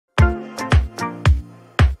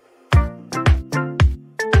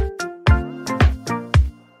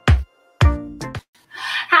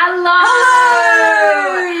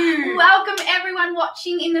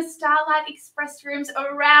watching in the Starlight Express rooms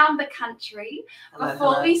around the country.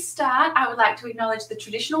 Before we start, I would like to acknowledge the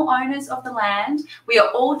traditional owners of the land we are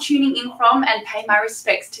all tuning in from and pay my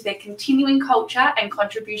respects to their continuing culture and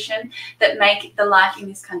contribution that make the life in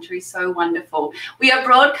this country so wonderful. We are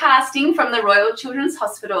broadcasting from the Royal Children's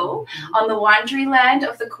Hospital on the Wurundjeri land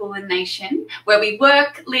of the Kulin Nation, where we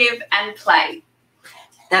work, live and play.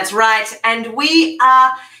 That's right. And we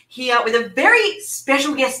are here with a very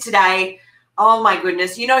special guest today. Oh, my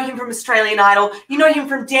goodness. You know him from Australian Idol. You know him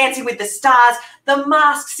from Dancing with the Stars, The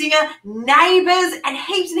Masked Singer, Neighbours, and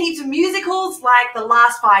heaps of musicals like The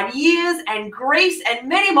Last 5 Years and Grease and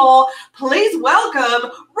many more. Please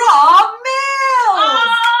welcome Rob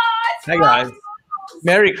Mills. Hey, guys.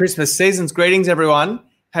 Merry Christmas. Season's greetings, everyone.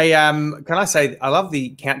 Hey, can I say I love the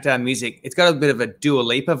countdown music. It's got a bit of a Dua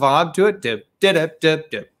Lipa vibe to it. I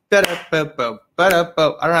don't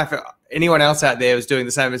know if anyone else out there was doing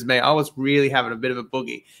the same as me. I was really having a bit of a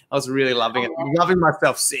boogie. I was really loving it. Loving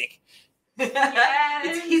myself sick. Yes.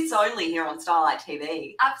 It's hits only here on Starlight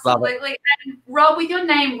TV. Absolutely. And Rob, with your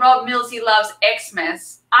name, Rob Millsy Loves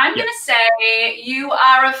Xmas, I'm going to say you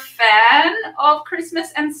are a fan of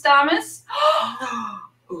Christmas and Starmas.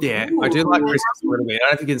 Yeah, I do like Christmas a little bit. I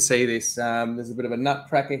don't know if you can see this. There's a bit of a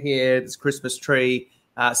nutcracker here. There's a Christmas tree.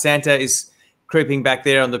 Santa is creeping back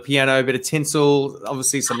there on the piano, a bit of tinsel,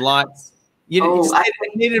 obviously some lights. You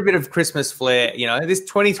needed a bit of Christmas flair. You know, this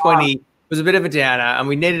 2020 was a bit of a downer, and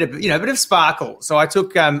we needed a bit of sparkle. So I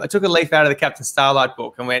took a leaf out of the Captain Starlight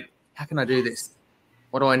book and went, how can I do this?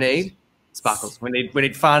 What do I need? Sparkles. We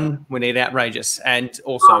need fun. We need outrageous, and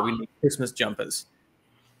also we need Christmas jumpers.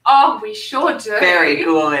 Oh, we sure do. Very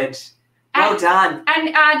good. Well done.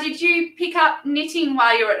 And did you pick up knitting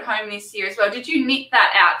while you were at home this year as well? Did you knit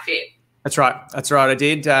that outfit? That's right. I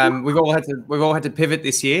did. We've all had to pivot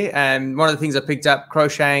this year, and one of the things I picked up: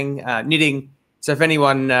 crocheting, knitting. So if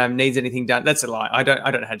anyone needs anything done, that's a lie. I don't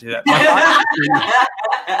know how to do that.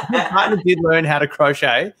 My partner did learn how to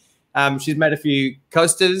crochet. She's made a few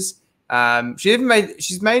coasters. She's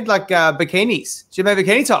made like bikinis. She made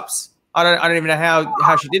bikini tops. I don't even know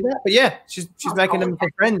how she did that, but yeah, she's making them for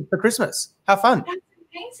friends for Christmas. How fun! That's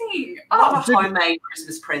amazing. Oh, a homemade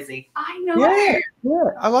Christmas present. I know.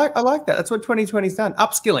 Yeah, I like that. That's what 2020's done.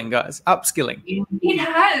 Upskilling, guys. Upskilling. It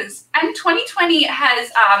has, and 2020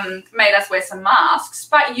 has made us wear some masks.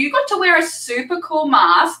 But you got to wear a super cool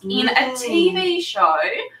mask in a TV show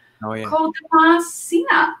called The Masked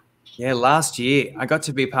Singer. Yeah, last year I got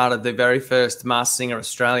to be part of the very first Masked Singer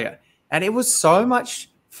Australia, and it was so much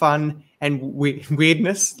fun and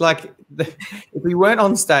weirdness. Like if we weren't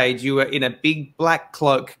on stage, you were in a big black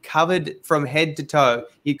cloak covered from head to toe.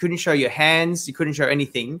 You couldn't show your hands. You couldn't show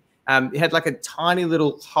anything. It had like a tiny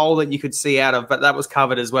little hole that you could see out of, but that was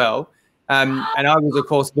covered as well. And I was, of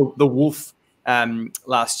course, the wolf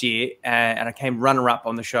last year, and I came runner-up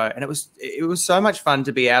on the show. And it was so much fun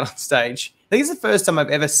to be out on stage. I think it's the first time I've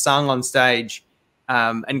ever sung on stage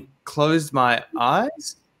and closed my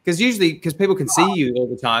eyes. Because people can see you all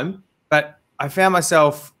the time, but I found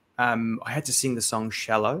myself, I had to sing the song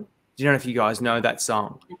Shallow. Do you know if you guys know that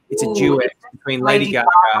song? It's a duet between Lady Gaga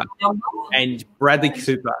and Bradley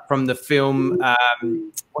Cooper from the film,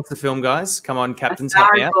 what's the film, guys? Come on, captains,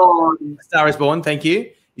 help me out. A Star is Born, thank you.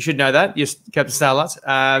 You should know that. You're Captain Starlight.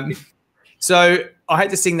 So I had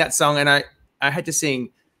to sing that song, and I had to sing,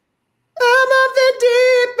 I'm of the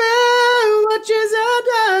deep end, watches are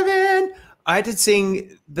diving. I had to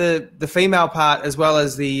sing the female part as well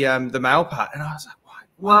as the male part, and I was like,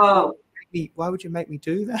 why would you make me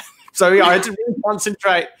do that? So I had to really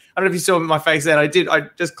concentrate. I don't know if you saw my face then. I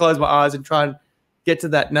just closed my eyes and try and get to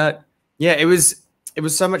that note. Yeah, it was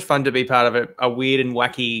so much fun to be part of a weird and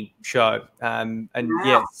wacky show. And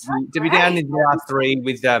yeah, to be down in the last three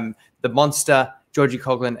with the monster, Georgie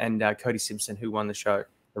Coughlin, and Cody Simpson, who won the show,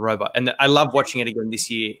 the robot. And I love watching it again this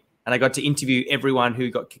year. And I got to interview everyone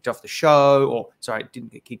who got kicked off the show, or sorry,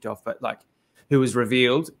 didn't get kicked off, but like who was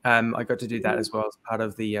revealed. I got to do that as well as part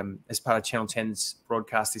of the Channel 10's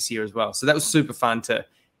broadcast this year as well. So that was super fun to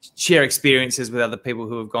share experiences with other people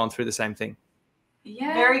who have gone through the same thing.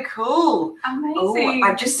 Yeah, very cool. Amazing.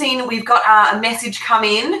 I've just seen we've got a message come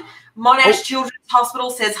in. Monash Children's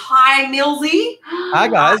Hospital says hi, Millsy. Hi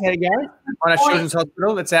guys, how you going? Monash Children's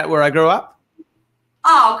Hospital. That's out where I grew up.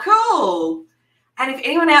 Oh, cool. And if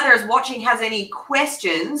anyone out there is watching has any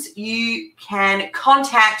questions, you can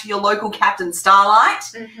contact your local Captain Starlight,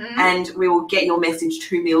 and we will get your message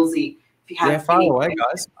to Millsy. If you have far away,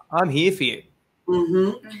 guys. I'm here for you.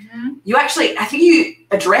 You actually, I think you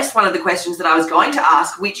addressed one of the questions that I was going to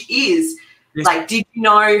ask, which is, like, did you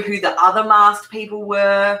know who the other masked people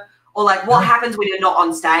were? Or, like, what happens when you're not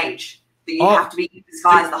on stage? that you have to be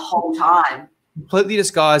disguised the whole time. Completely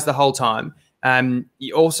disguised the whole time.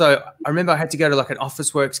 You also, I remember I had to go to like an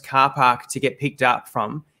Officeworks car park to get picked up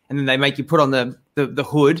from, and then they make you put on the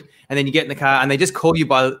hood, and then you get in the car, and they just call you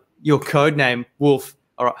by your code name, Wolf.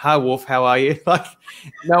 All right, hi Wolf, how are you? Like,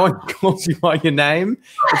 no one calls you by your name;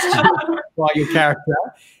 it's just by your character.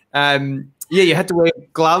 Yeah, you had to wear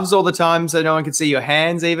gloves all the time so no one could see your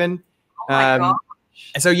hands even. Oh my gosh.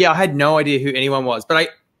 And so yeah, I had no idea who anyone was, but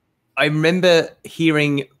I remember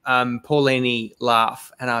hearing Paulini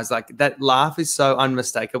laugh, and I was like, that laugh is so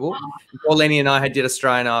unmistakable. Paulini and I did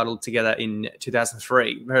Australian Idol together in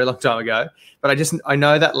 2003, a very long time ago. But I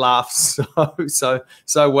know that laugh so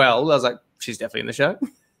well. I was like, she's definitely in the show.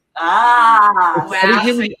 Ah, wow. I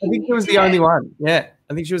think she was the only one. Yeah,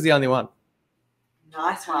 I think she was the only one.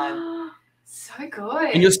 Nice one. So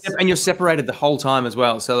good. And you're separated the whole time as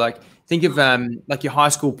well. So like, think of like your high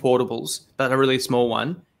school portables, but a really small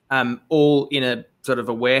one. All in a sort of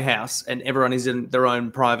a warehouse, and everyone is in their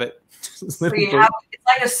own private. So it's like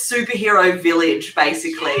a superhero village,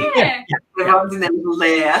 basically. Yeah. Everyone's in their little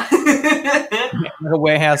lair. Like a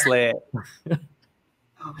warehouse lair.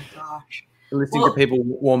 Oh my gosh! Listening to people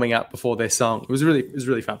warming up before their song. It was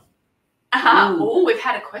really fun. Oh, we've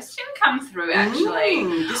had a question come through actually.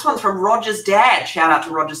 This one's from Roger's dad. Shout out to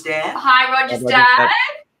Roger's dad. Hi, Roger's dad.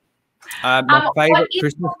 My favourite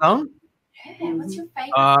Christmas song. Yeah, what's your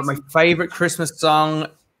favourite? My favourite Christmas song.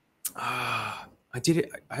 I had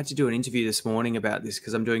to do an interview this morning about this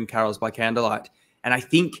because I'm doing Carols by Candlelight, and I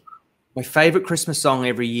think my favourite Christmas song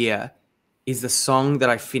every year is the song that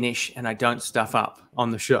I finish and I don't stuff up on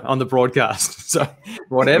the show, on the broadcast. So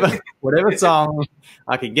whatever song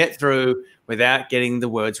I can get through without getting the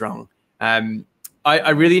words wrong. I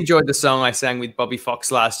really enjoyed the song I sang with Bobby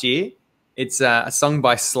Fox last year. It's a song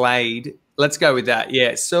by Slade. Let's go with that.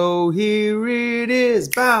 Yeah. So here it is.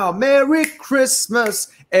 Bow. Merry Christmas.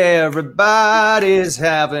 Everybody's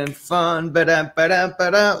having fun.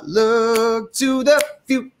 Ba-da-ba-da-ba-da. Look to the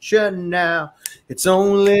future now. It's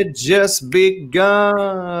only just begun.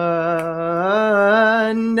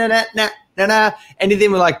 Na-na-na-na-na.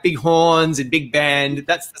 Anything with like big horns and big band.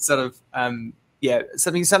 That's the sort of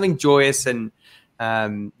something joyous and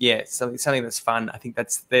something that's fun. I think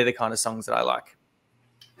they're the kind of songs that I like.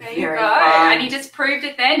 There you go. And you just proved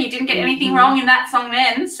it then. You didn't get anything wrong in that song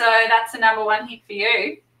then. So that's the #1 hit for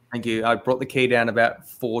you. Thank you. I brought the key down about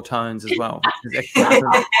 4 tones as well.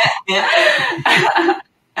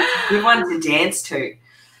 Good one to dance to.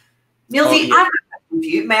 Millsy, I have a question for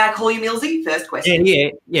you. May I call you Millsy? First question.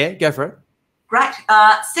 Yeah, go for it. Great.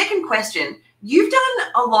 Second question. You've done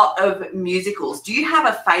a lot of musicals. Do you have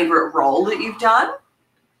a favourite role that you've done?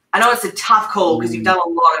 I know it's a tough call because you've done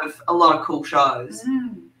a lot of cool shows.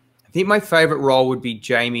 I think my favourite role would be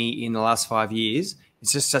Jamie in the last 5 years.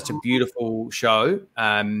 It's just such a beautiful show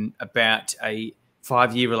about a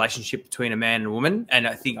 5-year relationship between a man and a woman, and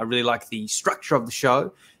I think I really like the structure of the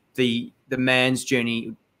show. The man's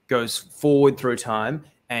journey goes forward through time,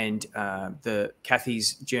 and the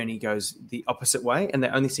Kathy's journey goes the opposite way, and they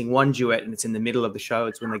only sing one duet, and it's in the middle of the show.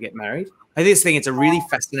 It's when they get married. I just think it's a really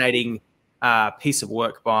fascinating piece of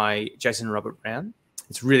work by Jason and Robert Brown.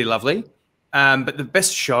 It's really lovely. But the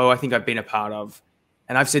best show I think I've been a part of,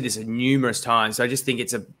 and I've said this numerous times, so I just think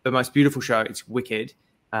it's the most beautiful show. It's Wicked.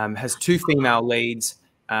 Has 2 female leads.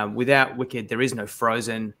 Without Wicked, there is no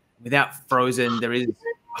Frozen. Without Frozen, there is a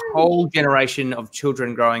whole generation of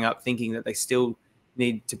children growing up thinking that they still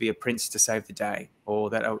need to be a prince to save the day, or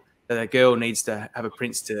that a girl needs to have a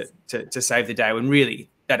prince to save the day, when really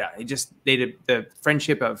it just needed the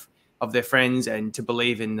friendship of their friends and to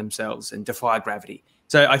believe in themselves and defy gravity.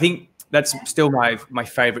 So I think that's still my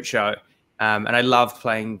favourite show. And I loved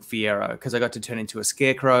playing Fiyero because I got to turn into a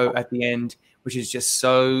scarecrow at the end, which is just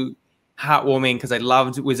so heartwarming because I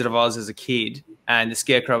loved Wizard of Oz as a kid, and the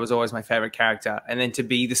scarecrow was always my favourite character. And then to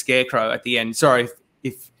be the scarecrow at the end, sorry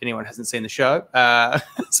if anyone hasn't seen the show,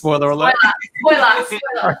 spoiler alert.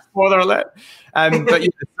 Spoiler alert. But yeah,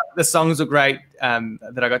 the songs are great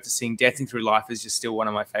that I got to sing. Dancing Through Life is just still one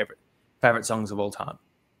of my favourite songs of all time.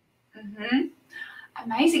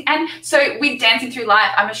 Amazing. And so with Dancing Through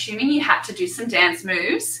Life, I'm assuming you had to do some dance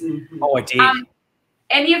moves. Oh, I did.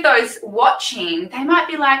 Any of those watching, they might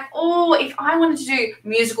be like, oh, if I wanted to do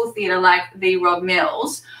musical theatre like the Rob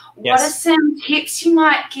Mills, what are some tips you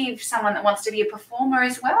might give someone that wants to be a performer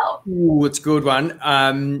as well? Ooh, it's a good one.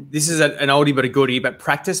 This is an oldie but a goodie, but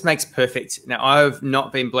practice makes perfect. Now, I've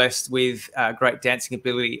not been blessed with great dancing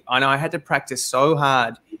ability. I know I had to practice so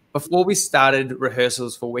hard. Before we started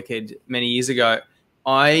rehearsals for Wicked many years ago,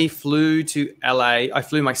 I flew to LA. I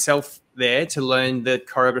flew myself there to learn the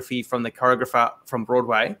choreography from the choreographer from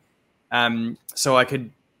Broadway. so I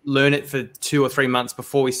could learn it for 2 or 3 months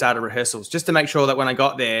before we started rehearsals, just to make sure that when I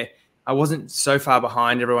got there, I wasn't so far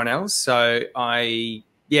behind everyone else. So I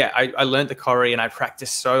learned the choreo and I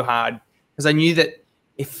practiced so hard because I knew that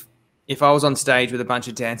if I was on stage with a bunch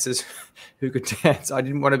of dancers who could dance, I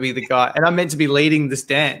didn't want to be the guy. And I'm meant to be leading this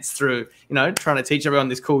dance through, trying to teach everyone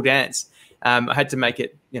this cool dance. I had to make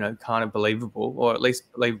it, kind of believable, or at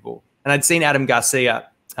least believable. And I'd seen Adam Garcia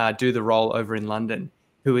do the role over in London,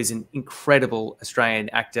 who is an incredible Australian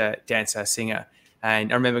actor, dancer, singer.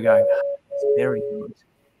 And I remember going, he's very good.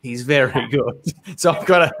 He's very good. So I've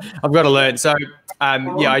got to learn. So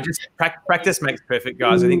I just practice makes perfect,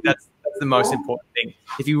 guys. I think that's the most important thing.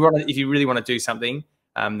 If you really want to do something,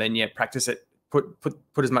 then practice it.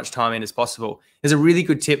 Put as much time in as possible. There's a really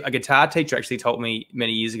good tip. A guitar teacher actually told me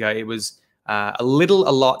many years ago. It was a little,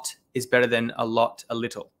 a lot is better than a lot, a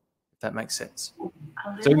little. If that makes sense.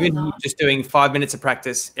 So even just doing 5 minutes of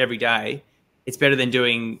practice every day, it's better than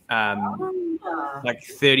doing like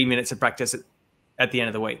 30 minutes of practice at the end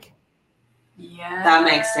of the week. Yeah, that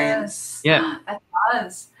makes sense. Yeah, that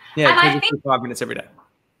does. Yeah, and I think 5 minutes every day.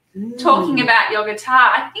 Talking about your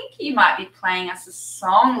guitar, I think you might be playing us a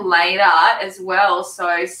song later as well.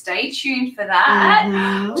 So stay tuned for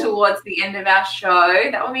that towards the end of our show.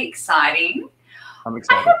 That will be exciting. I'm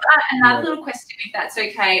excited. I have another little question, if that's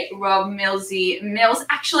okay, Rob Millsy Mills.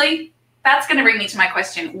 Actually, that's going to bring me to my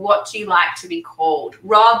question. What do you like to be called?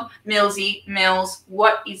 Rob Millsy Mills,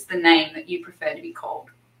 what is the name that you prefer to be called?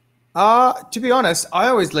 To be honest, I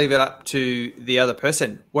always leave it up to the other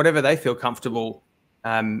person, whatever they feel comfortable.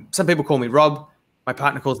 Some people call me Rob. My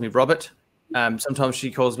partner calls me Robert. Sometimes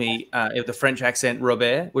she calls me with the French accent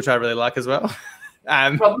Robert, which I really like as well.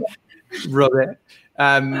 Robert.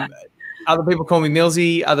 Other people call me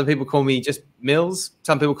Millsy. Other people call me just Mills.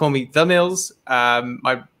 Some people call me The Mills.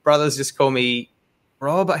 My brothers just call me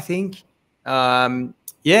Rob, I think. I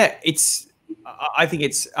think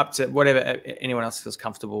it's up to whatever anyone else feels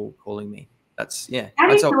comfortable calling me. How do you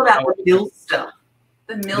feel about the Milster?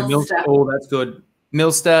 The Milster. Oh, that's good.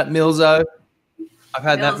 Milster, Milzo. I've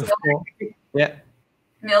had that before. Yeah.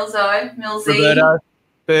 Milzo, Millsy. Roberto,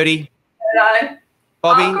 Birdie. Roberto.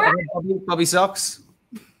 Bobby, Bobby Socks.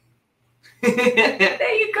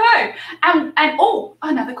 There you go. And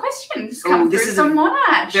another question just come through from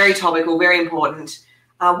Monash. Very topical, very important.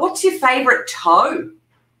 What's your favourite toe?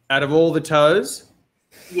 Out of all the toes?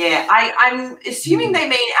 Yeah, I'm assuming they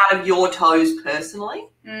mean out of your toes personally.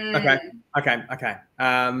 Okay.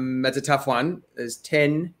 That's a tough one. There's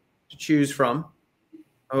 10 to choose from.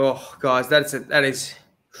 Oh, guys, that's a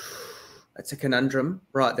conundrum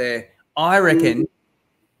right there. I reckon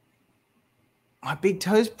my big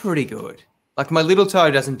toe's pretty good. Like my little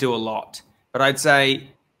toe doesn't do a lot, but I'd say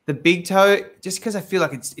the big toe, just because I feel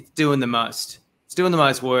like it's doing the most. It's doing the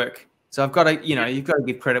most work. So I've got to, you've got to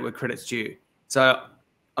give credit where credit's due. So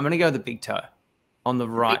I'm going to go with the big toe on the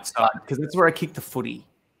right side because that's where I kick the footy.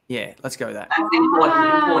 Yeah, let's go with that. That's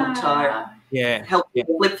important toe. Yeah. Help with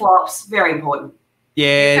flip-flops, very important.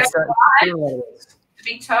 Yeah. The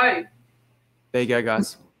big toe. There you go,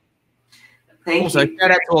 guys. Thank also, you.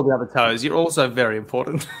 Shout out to all the other toes. You're also very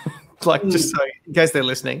important. Just so in case they're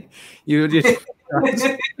listening, I do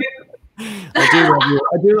love you.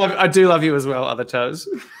 I do love you as well, other toes.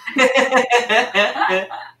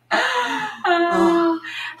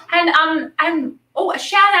 And a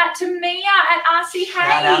shout out to Mia at RC Hay.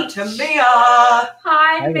 Shout out to Mia.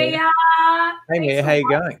 Hi, Mia. Hey, Mia, how you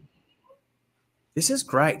going? This is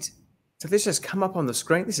great. So this has come up on the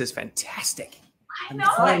screen. This is fantastic. I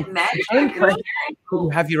know. You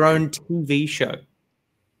have your own TV show.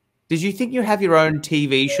 Did you think you have your own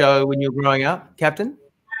TV show when you were growing up, Captain?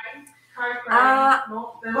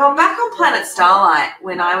 Well, back on Planet Starlight,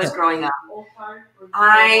 when I was growing up,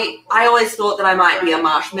 I always thought that I might be a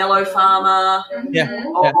marshmallow farmer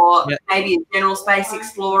or maybe a general space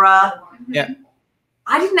explorer. Yeah.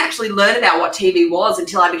 I didn't actually learn about what TV was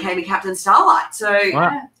until I became a Captain Starlight. So it's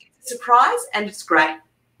a surprise and it's great.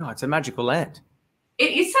 Oh, it's a magical land.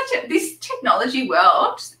 It is this technology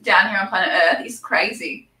world down here on planet Earth is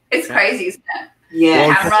crazy. It's crazy, isn't it?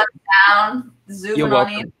 Yeah. Camera down, zooming on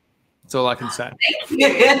in. That's all I can say. Thank you.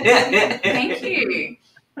 Thank you.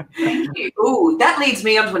 Thank you. Ooh, that leads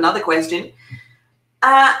me on to another question.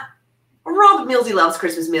 Rob Millsy loves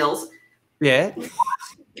Christmas meals. Yeah.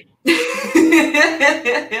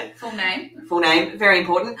 Full name. Full name, very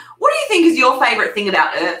important. What do you think is your favourite thing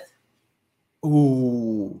about Earth?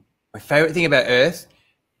 Ooh, my favourite thing about Earth?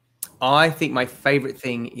 I think my favourite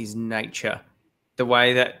thing is nature. The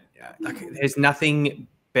way that there's nothing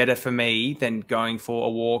better for me than going for a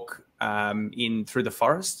walk in through the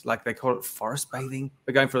forest. Like they call it forest bathing.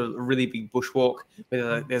 We're going for a really big bushwalk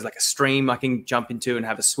where there's like a stream I can jump into and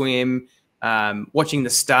have a swim. Watching the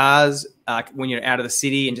stars when you're out of the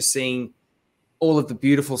city and just seeing all of the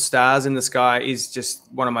beautiful stars in the sky is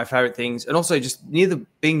just one of my favorite things. And also just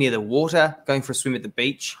being near the water, going for a swim at the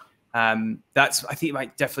beach. That's, I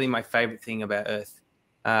think, definitely my favorite thing about Earth.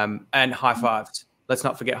 And high fives. Let's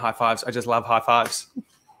not forget high fives. I just love high fives.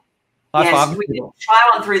 High five. We can try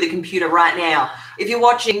one through the computer right now. If you're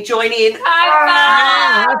watching, join in.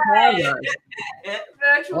 High five! High five.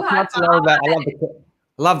 Virtual high five. I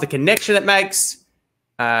love the connection it makes.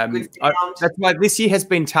 That's why this year has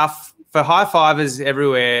been tough for high fivers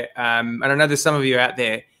everywhere. And I know there's some of you out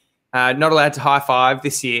there not allowed to high five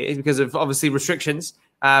this year because of obviously restrictions.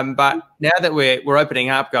 But now that we're opening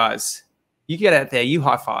up, guys, you get out there, you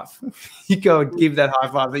high five. You go and give that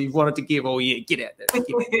high five that you wanted to give all year. Get out there.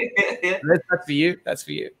 That's for you. That's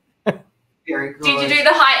for you. Very good. Did you do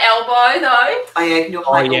the high elbow though? Oh yeah, can do a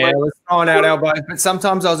high elbow. I was throwing out elbows, but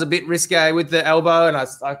sometimes I was a bit risque with the elbow, and I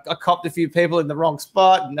copped a few people in the wrong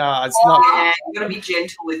spot. No, it's not. Yeah, you got to be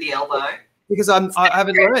gentle with the elbow Because I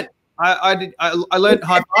haven't learned. I learned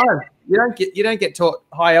high five. You don't get taught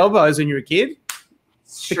high elbows when you're a kid.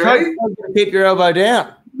 The coach is going to keep your elbow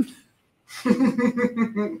down.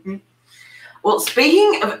 Well,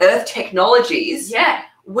 speaking of Earth technologies,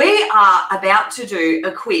 we are about to do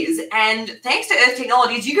a quiz, and thanks to Earth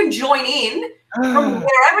Technologies, you can join in from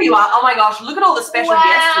wherever you are. Oh my gosh, look at all the special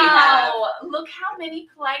guests we have. Look how many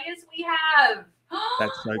players we have.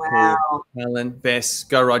 That's so cool. Helen, Bess,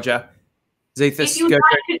 go Roger. Zethus, go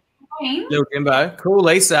Little Jimbo. Cool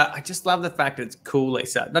Lisa. I just love the fact that it's cool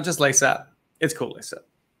Lisa. Not just Lisa, it's cool Lisa.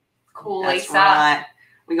 Cool That's Lisa. Right.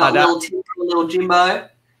 We got little Tim and little Jimbo.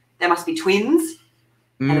 They must be twins.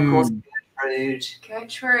 And of course,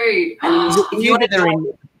 Gertrude. And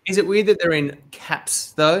is it weird that they're in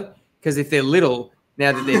caps though? Because if they're little,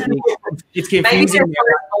 now that they're big, it's confusing.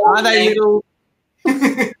 Are they little?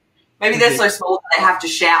 Maybe they're so small that they have to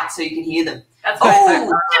shout so you can hear them. That's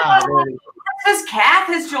Christmas Kath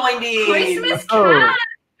has joined in. Christmas Kath.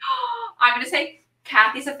 I'm going to say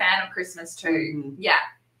Kath is a fan of Christmas too. Yeah,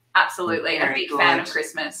 absolutely. A big fan of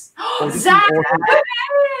Christmas. Zach!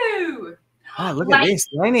 Oh, look at this.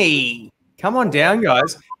 Lenny. Come on down,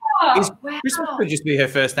 guys. Christmas could just be her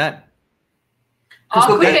first name. Oh,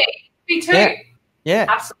 could be. Me too. Yeah.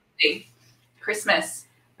 Absolutely. Christmas.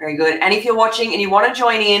 Very good. And if you're watching and you want to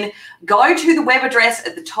join in, go to the web address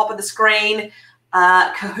at the top of the screen,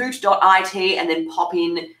 kahoot.it, and then pop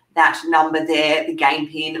in that number there, the game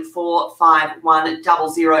pin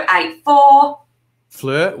 4510084.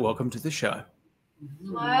 Fleur, welcome to the show.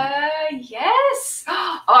 Yes.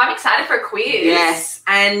 Oh, I'm excited for a quiz. Yes.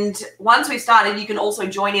 And once we've started, you can also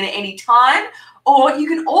join in at any time, or you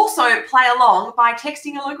can also play along by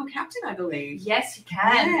texting a local captain, I believe. Yes, you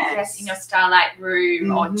can. Yes, in your Starlight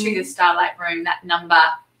room or to the Starlight room, that number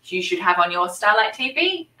you should have on your Starlight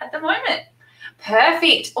TV at the moment.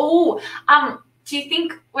 Perfect. Oh, do you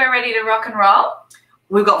think we're ready to rock and roll?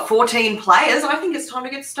 We've got 14 players. I think it's time to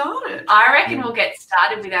get started. I reckon we'll get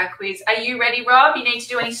started with our quiz. Are you ready, Rob? You need to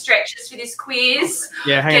do any stretches for this quiz?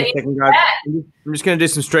 Yeah, hang on a second, guys. I'm just going to do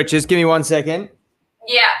some stretches. Give me 1 second.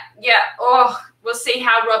 Yeah. Oh, we'll see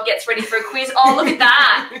how Rob gets ready for a quiz. Oh, look at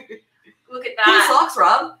that. Look at that. Cool socks,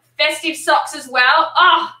 Rob. Festive socks as well.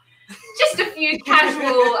 Oh, just a few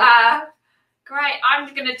casual. Great.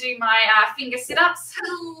 I'm going to do my finger sit-ups.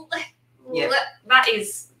 Yeah. That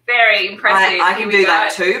is very impressive. I can do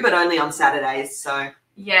that too, but only on Saturdays, so I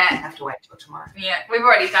have to wait till tomorrow. Yeah, we've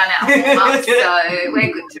already done our warm-up, so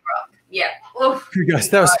we're good to rock. Yeah. Oof. Guys,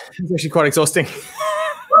 that was actually quite exhausting.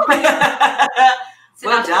 Well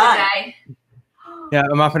done. Yeah,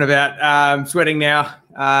 I'm up and about. I'm sweating now.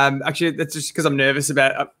 Actually, that's just because I'm nervous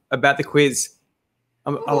about the quiz.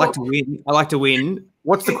 I like to win.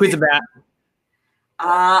 What's the quiz about?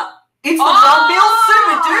 It's the Rob Mills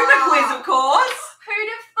Super Duper quiz, of course. Who'd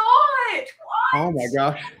have thought? What? Oh my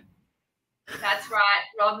gosh. That's right,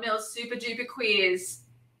 Rob Mills Super Duper quiz.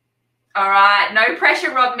 All right, no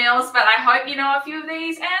pressure, Rob Mills, but I hope you know a few of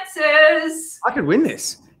these answers. I could win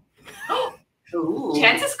this. Ooh.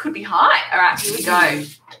 Chances could be high. All right, here we go.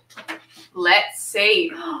 Let's see.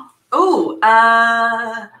 Ooh,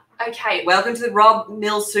 okay. Welcome to the Rob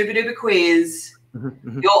Mills Super Duper quiz.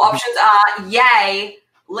 Your options are yay,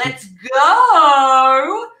 let's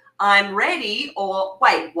go, I'm ready, or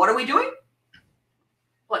wait, what are we doing?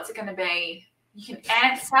 What's it going to be? You can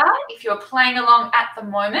answer if you're playing along at the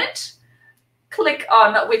moment. Click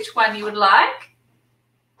on which one you would like.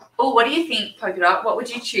 Oh, what do you think, Polka Dot? What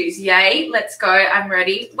would you choose? Yay, let's go, I'm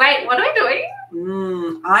ready. Wait, what are we doing?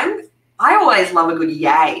 I always love a good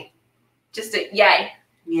yay. Just a yay.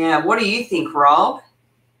 Yeah. What do you think, Rob?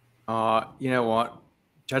 You know what?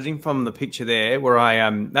 Judging from the picture there, where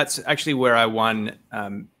that's actually where I won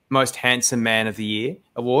Most Handsome Man of the Year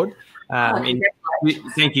award.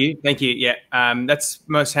 Thank you. Yeah, that's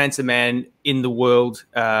Most Handsome Man in the World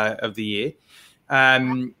of the Year.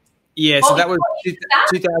 So that was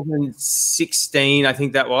 2016, I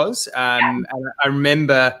think that was. And I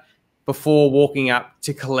remember before walking up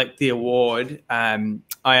to collect the award, I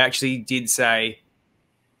actually did say,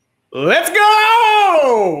 "Let's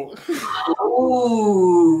go!"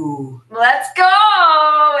 Ooh. Let's go.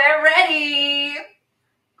 We're ready.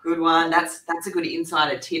 Good one. That's a good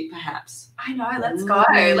insider tip, perhaps. I know. Let's go.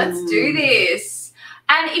 Let's do this.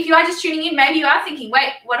 And if you are just tuning in, maybe you are thinking,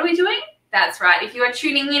 wait, what are we doing? That's right. If you are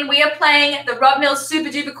tuning in, we are playing the Rob Mills Super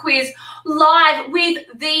Duper Quiz live with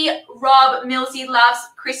the Rob Millsy Loves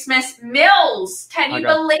Christmas Mills. Can you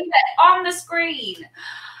believe it? On the screen.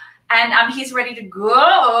 And he's ready to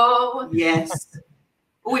go. Yes.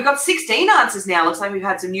 Well, we've got 16 answers now. Looks like we've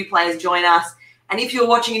had some new players join us. And if you're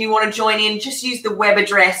watching and you want to join in, just use the web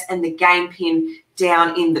address and the game pin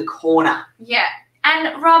down in the corner. Yeah.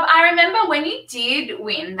 And, Rob, I remember when you did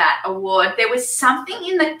win that award, there was something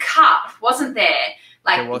in the cup, wasn't there?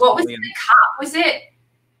 Like, what was in the cup? Was it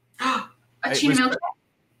a tuna milkshake?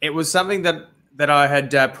 It was something that I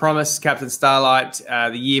had promised Captain Starlight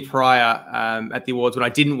the year prior at the awards when I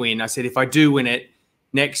didn't win. I said, if I do win it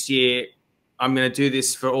next year, I'm going to do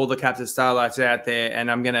this for all the Captain Starlights out there,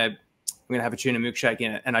 and I'm going to have a tuna milkshake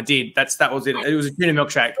in it. And I did. That was it. It was a tuna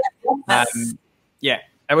milkshake. Yeah.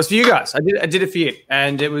 It was for you guys. I did it for you,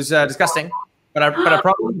 and it was disgusting. But I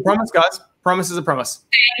promise, guys. Promise is a promise.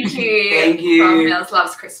 Thank you. Thank you. Rob Mills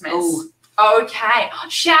Loves Christmas. Ooh. Okay.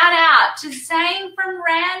 Shout out to Zane from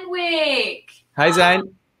Randwick. Hey,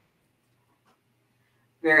 Zane.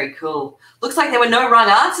 Very cool. Looks like there were no wrong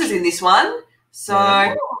answers in this one. So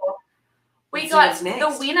we got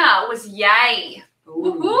the winner was Yay.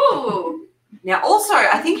 Ooh. Now, also,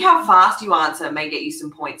 I think how fast you answer may get you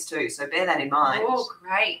some points too, so bear that in mind. Oh,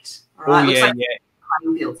 great. All right, looks like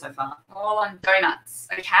playing field so far. All on donuts.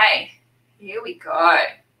 Okay, here we go.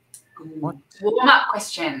 What? Warm-up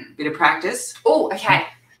question. Bit of practice. Oh, okay.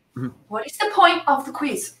 What is the point of the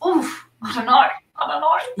quiz? Oh, I don't know.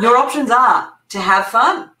 Your options are to have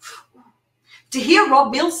fun, to hear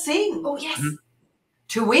Rob Mills sing. Oh, yes.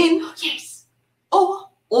 To win. Oh, yes.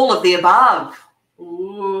 Or all of the above.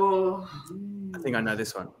 Ooh. I think I know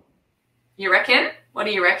this one. You reckon? What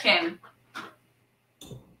do you reckon?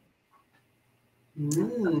 I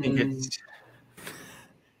think it's...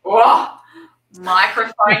 Oh,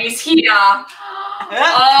 microphone is here.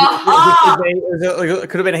 It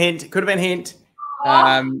could have been a hint. Could have been a hint.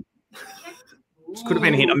 Could have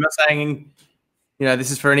been a hint. I'm not saying,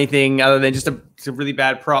 this is for anything other than just a really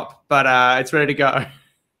bad prop, but it's ready to go.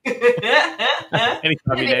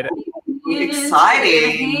 Anytime you need it.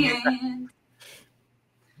 Exciting.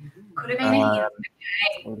 Could have been a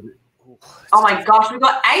hint. Oh my gosh, we've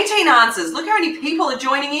got 18 answers. Look how many people are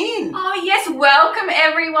joining in. Oh yes, welcome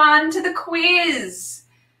everyone to the quiz.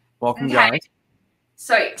 Welcome, guys.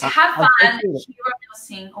 So to have fun, hear Rob Mills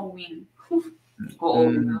sing or win. All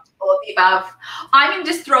of the above. I'm going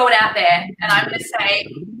to just throw it out there and I'm going to say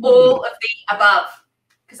all of the above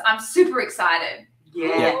because I'm super excited.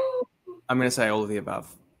 Yeah. I'm going to say all of the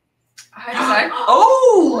above. I hope so.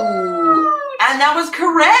 Oh, and that was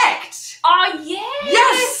correct. Oh, yes.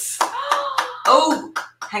 Yes. Oh,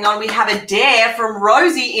 hang on. We have a dare from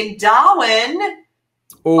Rosie in Darwin.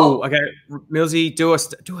 Oh, okay. Millsy, do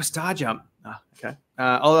a star jump. Oh, okay.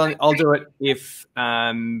 I'll do it if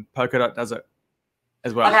Polka Dot does it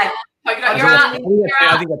as well. Okay. Polka Dot, you're up.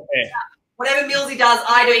 I think that's fair. Whatever Millsy does,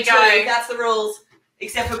 I do too. That's the rules,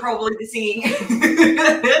 except for probably the singing.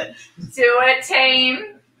 Do it,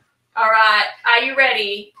 team. All right. Are you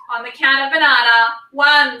ready? On the count of banana.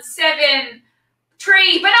 1, 7,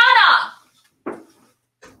 tree, banana.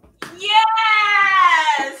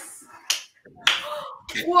 Yes.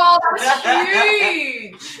 Whoa, that's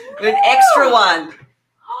huge. An extra one.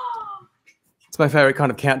 It's my favorite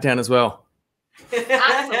kind of countdown as well.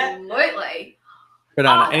 Absolutely.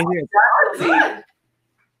 Banana. Anything else?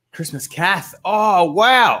 Christmas Cath. Oh,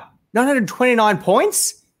 wow. 929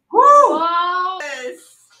 points? Woo! Wow.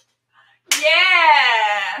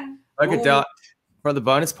 Yeah. Polka Dot for the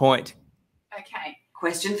bonus point. Okay.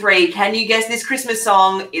 Question 3. Can you guess this Christmas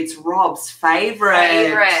song? It's Rob's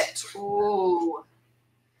favourite. Ooh.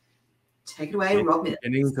 Take it away, Rob.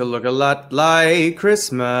 Beginning to look a lot like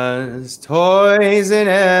Christmas. Toys in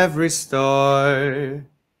every store.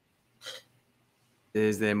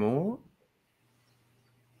 Is there more?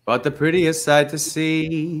 but the prettiest sight to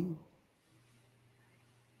see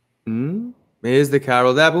is the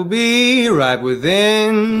carol that will be right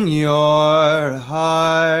within your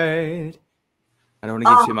heart. I don't want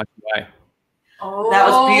to give too much away. Oh, that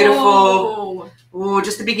was beautiful. Oh,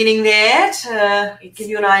 just the beginning there to give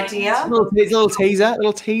you an idea. Little teaser.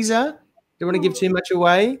 Don't want to give too much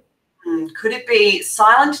away. Could it be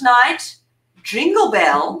Silent Night, Jingle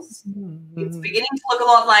Bells? It's beginning to look a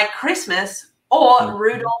lot like Christmas, or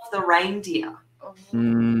Rudolph the Reindeer.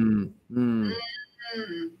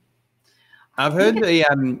 I've heard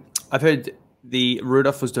the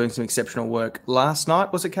Rudolph was doing some exceptional work last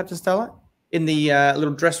night. Was it, Captain Starlight? In the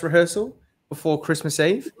little dress rehearsal before Christmas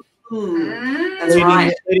Eve. That's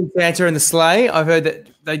right. Leading Santa in the sleigh. I've heard that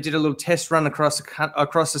they did a little test run across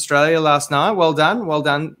Australia last night. Well done.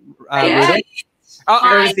 Rudolph. Oh,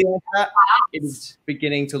 there's the answer. It is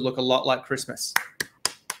beginning to look a lot like Christmas.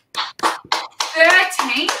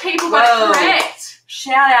 13 people got correct.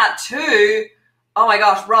 Shout out to, oh my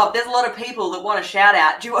gosh, Rob, there's a lot of people that want a shout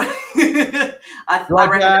out. Do you want I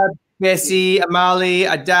reckon Bessie, Amali,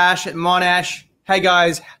 Adash at Monash. Hey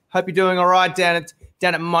guys, hope you're doing all right down at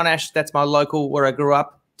Monash. That's my local where I grew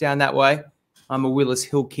up, down that way. I'm a Willis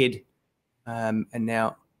Hill kid, and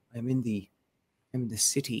now I'm in the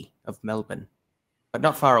city of Melbourne, but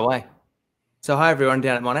not far away. So hi everyone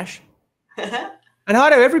down at Monash, and hi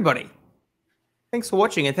to everybody. Thanks for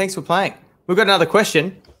watching and thanks for playing. We've got another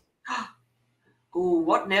question. Ooh,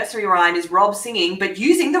 what nursery rhyme is Rob singing but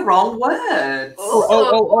using the wrong words?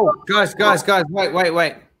 Oh, guys,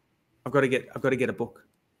 wait. I've got to get a book.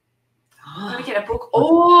 Got to get a book.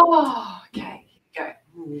 Oh, okay. Go.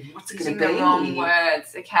 Ooh, what's it using going to be? the wrong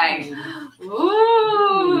words. Okay.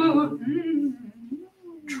 Ooh.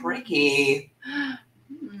 Tricky.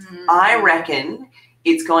 I reckon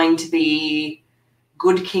it's going to be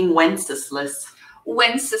Good King Wenceslas.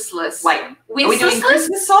 Wenceslas. Wait, are we doing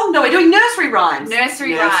Christmas song? No, we're doing nursery rhymes.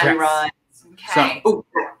 Nursery rhymes. Okay. So,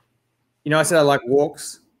 I said I like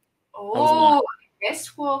walks. Oh,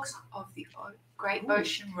 best walks of the Great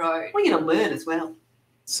Ocean Road. We're going to learn as well.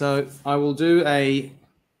 So I will do a.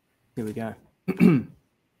 Here we go.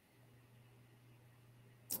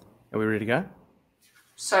 Are we ready to go?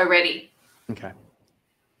 So ready. Okay.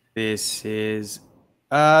 This is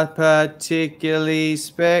a particularly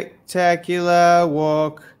spectacular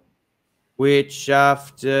walk, which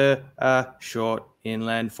after a short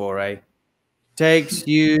inland foray takes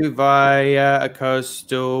you via a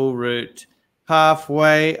coastal route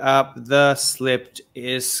halfway up the slipped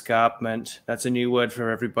escarpment. That's a new word for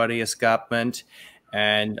everybody, escarpment.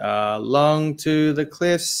 And along to the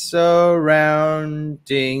cliffs surrounding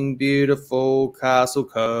beautiful Castle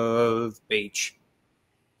Cove Beach.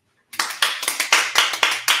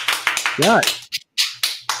 Yeah.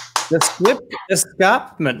 The slipped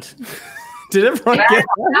escarpment. Did everyone get that?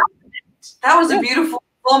 That was a beautiful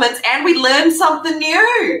performance, and we learned something new.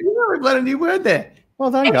 Yeah, we've learned a new word there.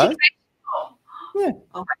 Well done, guys. Yeah.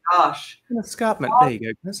 Oh my gosh. An escarpment. There you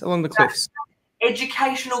go, guys. Along the cliffs.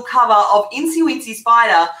 Educational cover of Incy Wincy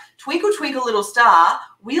Spider, Twinkle Twinkle Little Star,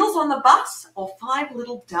 Wheels on the Bus, or 5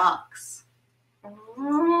 Little Ducks. I feel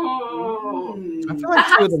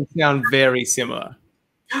like two of them sound very similar.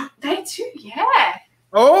 They do, yeah.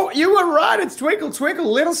 Oh, you were right. It's Twinkle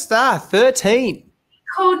Twinkle Little Star, 13.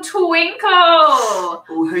 Called Twinkle.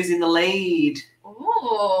 Oh, who's in the lead?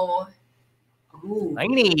 Oh.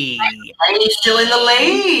 Lainey. Lainey's still in the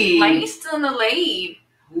lead. Lainey's still in the lead.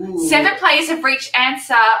 Ooh. 7 players have reached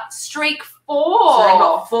answer streak 4. So they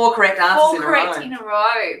got 4 correct answers 4 correct in a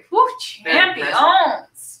row. Woo,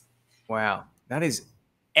 champions. Wow. That is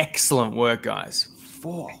excellent work, guys.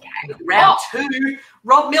 4. Okay. Round 2.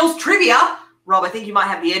 Rob Mills trivia. Rob, I think you might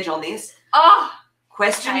have the edge on this. Oh.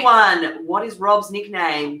 Question 1. What is Rob's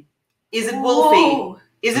nickname? Is it Wolfie?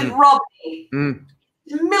 Is it Robbie?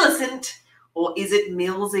 Millicent? Or is it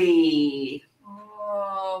Millsy?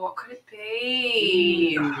 Oh, what could it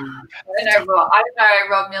be? I don't know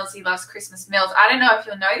Rob Mills. He loves Christmas meals. I don't know if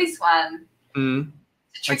you'll know this one.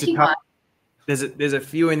 It's a tricky one. There's a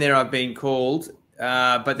few in there I've been called,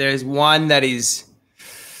 but there's one that is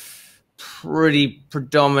pretty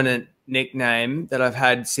predominant nickname that I've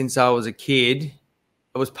had since I was a kid.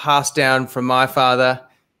 It was passed down from my father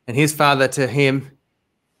and his father to him,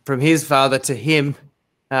 from his father to him.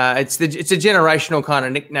 It's a generational kind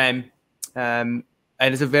of nickname, and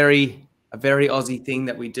it's a very Aussie thing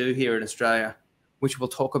that we do here in Australia, which we'll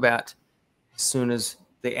talk about as soon as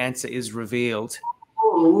the answer is revealed.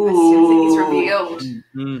 Ooh. As soon as it is revealed.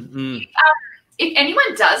 If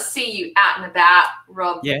anyone does see you out and about,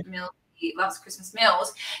 Rob Mills, loves Christmas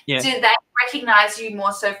meals. Yeah. Do they recognise you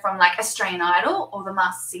more so from like Australian Idol or The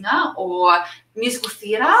Masked Singer or musical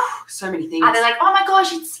theatre? So many things. Are they like, oh my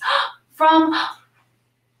gosh, it's from?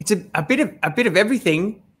 It's a bit of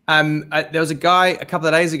everything. There was a guy a couple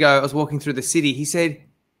of days ago. I was walking through the city. He said,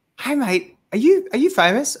 "Hey mate, are you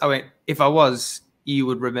famous?" I went, "If I was, you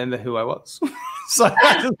would remember who I was." So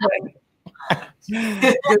I just went,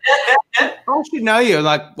 I should know you.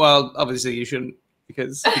 Like, well, obviously you shouldn't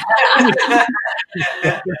because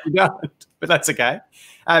you don't, but that's okay.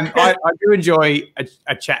 I do enjoy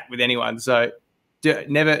a chat with anyone, so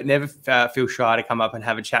never feel shy to come up and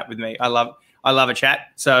have a chat with me. I love a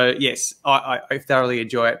chat. So yes, I thoroughly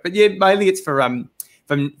enjoy it. But yeah, mainly it's from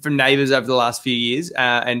Neighbours over the last few years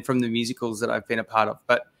and from the musicals that I've been a part of.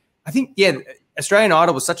 But I think, yeah, Australian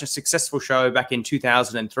Idol was such a successful show back in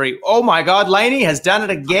 2003. Oh my God, Lainey has done it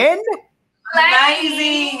again.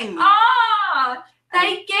 Amazing. Oh,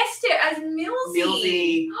 they guessed it as Millsy.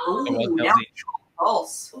 Millsy. Ooh, now true or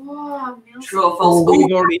false. Oh, Millsy. True or false?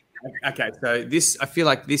 We've already, okay, so I feel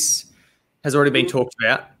like this has already been talked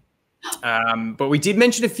about. But we did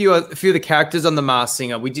mention a few of the characters on The Masked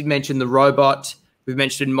Singer. We did mention the robot. We've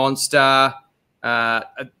mentioned Monster.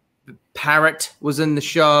 Parrot was in the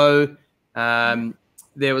show.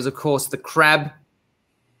 There was, of course, the crab.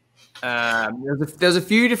 There's a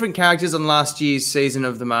few different characters on last year's season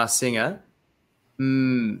of The Masked Singer.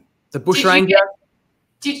 The bushranger.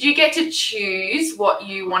 Did you get to choose what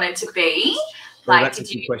you wanted to be? Well, like, that's did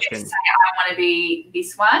a good you question. say, I want to be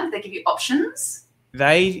this one? Did they give you options?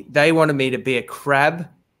 They wanted me to be a crab.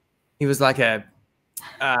 He was like a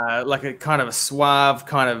kind of a suave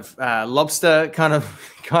kind of lobster kind of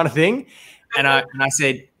thing, and I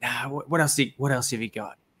said, what else have you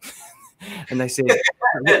got? And they said,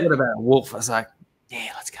 what about a wolf? I was like,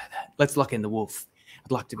 yeah, let's go with that. Let's lock in the wolf.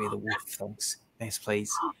 I'd like to be the wolf, thanks. Yes,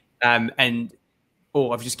 please. And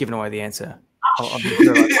I've just given away the answer.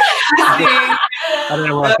 I don't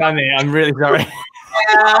know what I've done there. I'm really sorry.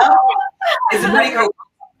 Yeah. It's pretty cool.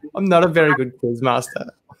 I'm not a very good quiz master.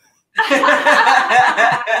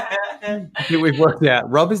 I think we've worked out.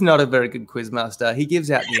 Rob is not a very good quiz master. He gives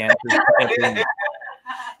out the answers to everything.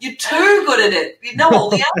 You're too good at it. You know all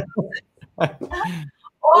the answers.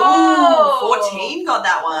 Oh, 14 got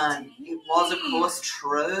that one. It was, of course,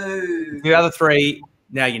 true. The other three,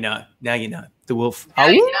 now you know. Now you know. The wolf. Now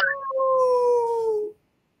you know.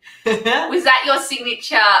 Was that your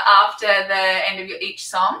signature after the end of each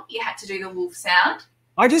song? You had to do the wolf sound?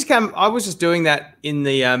 I was just doing that in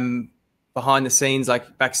the behind the scenes,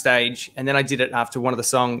 like backstage, and then I did it after one of the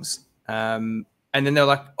songs. And then they were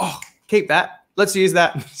like, "Oh, keep that. Let's use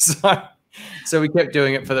that." So we kept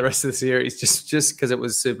doing it for the rest of the series, just because it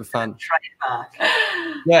was super fun. Trademark.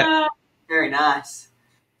 Yeah. Very nice.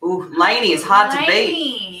 Ooh, Lainey is hard to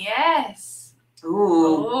beat. Yes.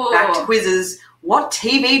 Ooh, back to quizzes. What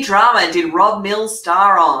TV drama did Rob Mills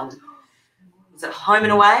star on? Was it Home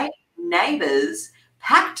and Away, Neighbours,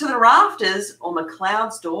 Packed to the Rafters, or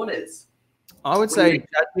McLeod's Daughters? I would say,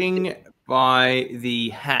 judging by the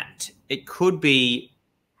hat, it could be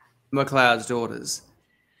McLeod's Daughters.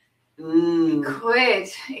 It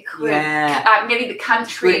could. Yeah. Maybe the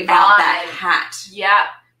country about vibe. that hat. Yeah.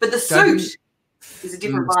 But the suit is a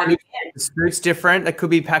different vibe again. The suit's different. It could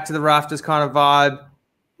be Packed to the Rafters kind of vibe.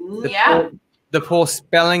 The poor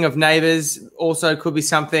spelling of Neighbours also could be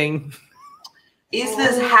something. Is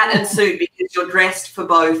this hat and suit because you're dressed for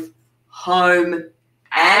both home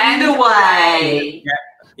and away?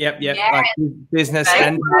 Yep. Yes. Like business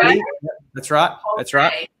and party. Yep, that's right. That's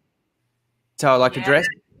right. So I like to dress.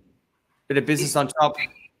 Bit of business on top.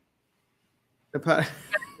 Both.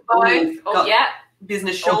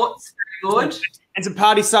 Business shorts. Very good. And some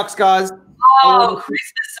party socks, guys. Oh,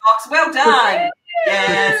 Christmas socks. Well done.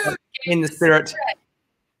 Yes. In the spirit.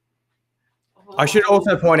 I should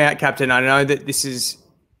also point out, Captain, I know that it's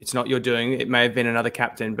not your doing. It may have been another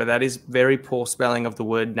captain, but that is very poor spelling of the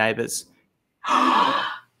word neighbours.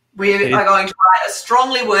 We are going to write a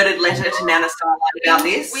strongly worded letter to Nana Starlight about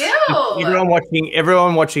this.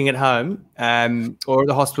 Everyone watching at home or at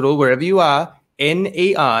the hospital, wherever you are,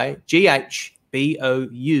 Neighbours.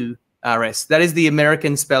 That is the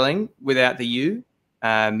American spelling without the U.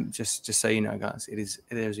 Just so you know, guys,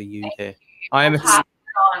 there's a U there. I am.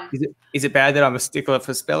 Is it bad that I'm a stickler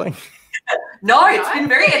for spelling? No, it's been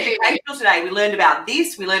very educational today. We learned about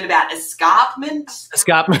this. We learned about escarpment.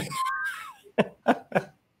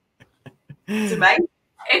 It's amazing.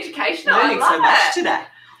 Educational. Learning so much today.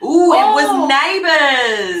 Ooh, it was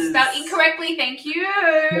Neighbours. Spelled incorrectly. Thank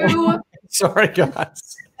you. Sorry,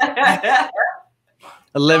 guys.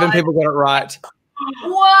 11 people got it right.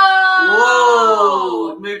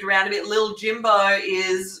 Whoa! Moved around a bit. Little Jimbo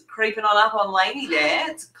is creeping on up on Lainey there.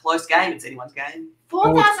 It's a close game. It's anyone's game.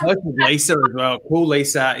 4,000. It's close with Lisa as well. Cool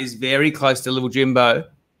Lisa is very close to Little Jimbo.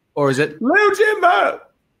 Or is it Little Jimbo?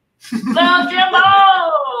 Little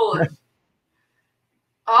Jimbo!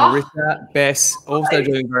 Marissa, Bess, also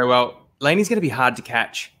doing very well. Lainey's going to be hard to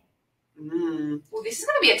catch. Well, this is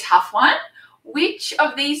going to be a tough one. Which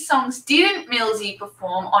of these songs didn't Millsy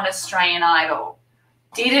perform on Australian Idol?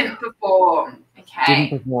 Didn't perform. Okay.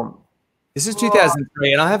 Didn't perform. This is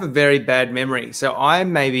 2003, and I have a very bad memory, so I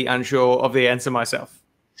may be unsure of the answer myself.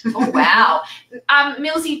 Oh, wow.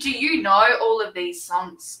 Millsy, do you know all of these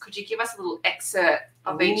songs? Could you give us a little excerpt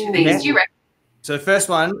of each of these? Yeah. Do you reckon? So the first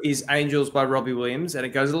one is Angels by Robbie Williams, and it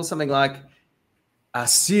goes a little something like, I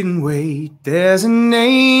sit and wait, there's an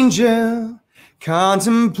angel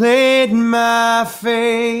contemplating my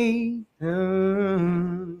fate.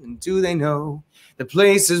 And do they know the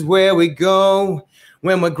places where we go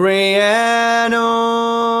when we're gray and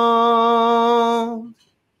old?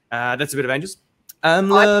 That's a bit of Angels. I'm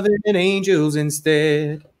loving angels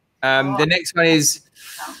instead. The next one is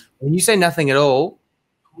When You Say Nothing at All.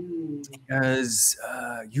 Because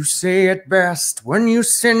you say it best when you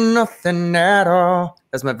say nothing at all.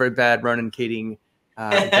 That's my very bad Ronan Keating.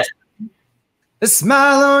 The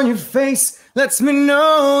smile on your face lets me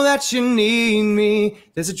know that you need me.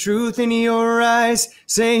 There's a truth in your eyes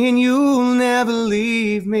saying you'll never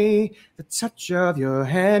leave me. The touch of your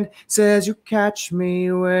hand says you catch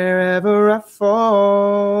me wherever I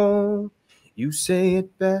fall. You say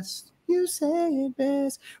it best. You say it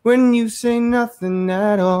best when you say nothing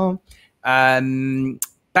at all.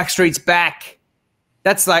 Backstreet's Back.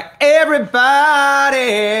 That's like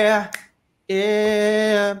everybody,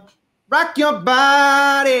 yeah, rock your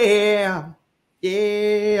body,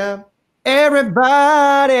 yeah,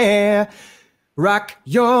 everybody, rock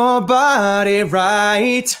your body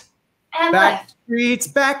right. And Backstreet's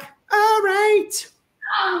Back, all right.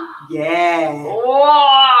 Yeah.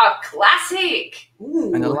 Oh, classic.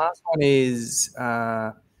 Ooh. And the last one is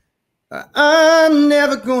I'm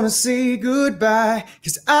never gonna say goodbye,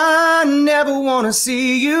 'cause I never wanna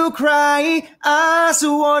see you cry. I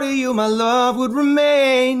swore to you my love would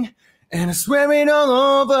remain, and I swear it all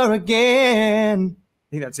over again. I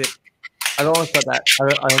think that's it. I almost got that. I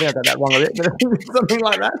think I got that wrong a bit, but something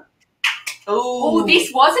like that. Oh,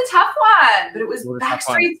 this was a tough one. But it was What a tough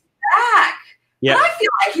one. Backstreet's Back. Yeah. But I feel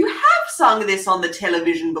like you have sung this on the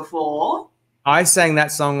television before. I sang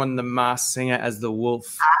that song on The Masked Singer as the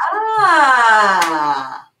Wolf.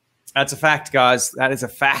 Ah. That's a fact, guys. That is a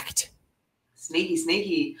fact. Sneaky,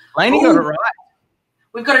 sneaky. Lainey got it right.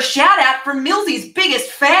 We've got a shout out from Millsy's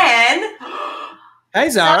biggest fan. Hey,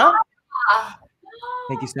 Zara.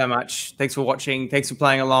 Thank you so much. Thanks for watching. Thanks for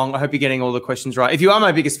playing along. I hope you're getting all the questions right. If you are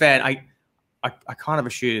my biggest fan, I kind of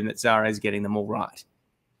assume that Zara is getting them all right.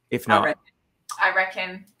 If not, I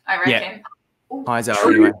reckon. Yeah. Ooh, Hi, Zara.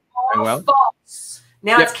 true Anyway, or doing well. false?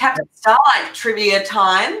 Now Yep. it's Captain Starlight trivia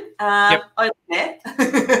time. Over there.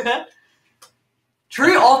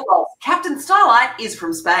 True or false? Captain Starlight is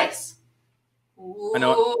from space. Ooh, I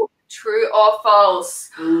know true or false?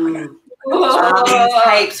 Are these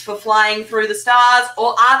tapes for flying through the stars,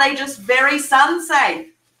 or are they just very sun safe?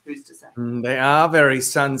 Who's to say? They are very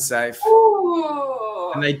sun safe.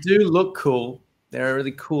 Ooh. And they do look cool. They're a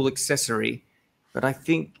really cool accessory. But I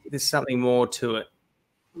think there's something more to it.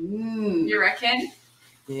 You reckon?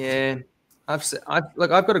 Yeah. I've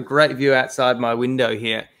got a great view outside my window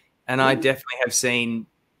here, and I definitely have seen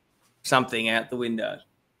something out the window.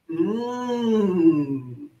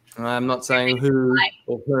 I'm not saying who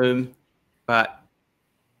or whom, but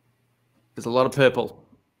there's a lot of purple.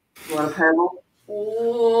 A lot of purple.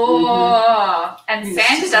 Oh, and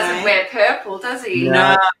Santa doesn't wear purple, does he?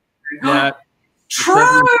 No. No.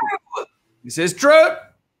 True. This is true.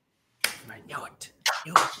 I know it.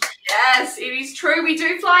 Yes, it is true. We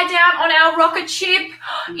do fly down on our rocket ship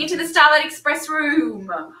into the Starlight Express room.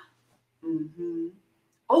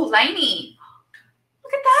 Oh, Lainey.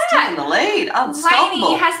 Look at Still that. in the lead. Unstoppable.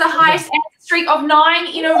 Lainey has the highest answer streak of 9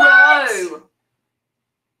 in a row.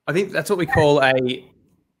 I think that's what we call a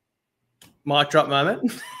mic drop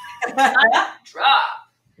moment. Drop.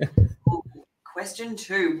 Question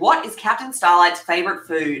 2. What is Captain Starlight's favourite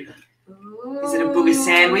food? Is it a booger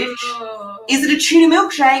sandwich? Is it a tuna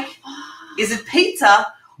milkshake? Is it pizza?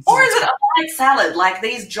 Or is it a light salad like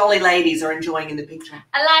these jolly ladies are enjoying in the picture?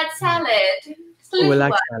 A light salad. Just a Oh, we little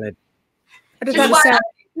like one. salad. Just one.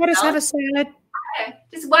 Let us have a salad.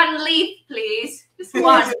 Just one leaf, please. Just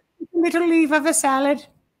one A little leaf of a salad.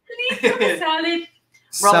 leaf of a salad. Rob,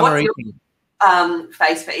 Summer what's your- eating.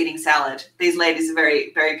 face for eating salad. These ladies are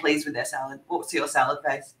very, very pleased with their salad. What's your salad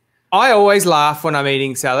face? I always laugh when I'm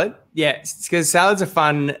eating salad. Yeah, because salad's a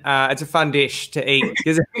fun. It's a fun dish to eat.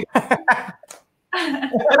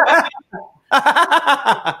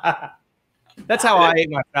 That's how I eat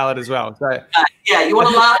my salad as well. So yeah, you want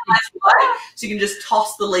to laugh nice way, so you can just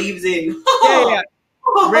toss the leaves in. yeah.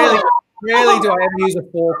 Rarely do I ever use a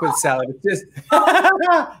fork with salad. It's just,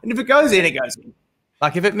 and if it goes in, it goes in.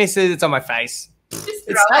 Like if it misses, it's on my face. Just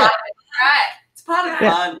It's throw it. Right. It's part of the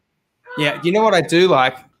fun. Yeah, you know what I do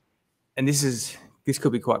like, and this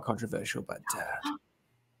could be quite controversial, but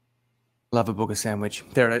love a booger sandwich.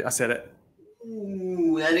 There, I said it.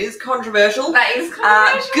 Ooh, that is controversial. That is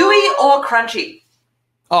controversial. Gooey or crunchy?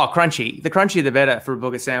 Oh, crunchy. The crunchier the better for a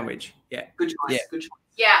booger sandwich. Yeah. Good choice. Yeah. Good choice.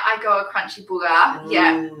 Yeah, I go a crunchy booger.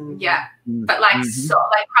 Yeah. But like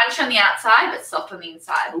like crunch on the outside, but soft on the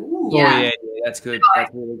inside. Ooh. Oh, yeah, that's good.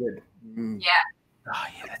 That's really good. Yeah. Oh,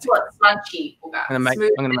 yeah, that's what crunchy booger. I'm gonna make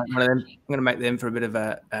one of them. I'm gonna make them for a bit of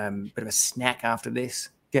a snack after this.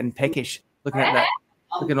 Getting peckish. Looking at that.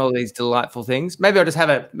 Looking at all these delightful things. Maybe I'll just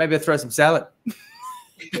maybe I'll throw some salad.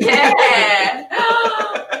 Yeah.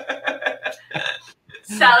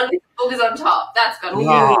 Salad with boogers on top. That's got to be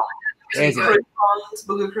good. Croutons,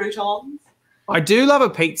 booger croutons. I do love a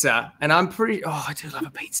pizza, and I do love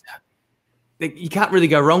a pizza. You can't really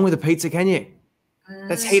go wrong with a pizza, can you?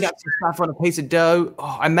 Let's heat up some stuff on a piece of dough.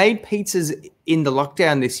 Oh, I made pizzas in the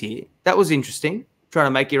lockdown this year. That was interesting. Trying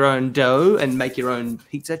to make your own dough and make your own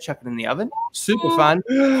pizza, chuck it in the oven. Super fun.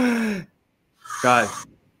 Go.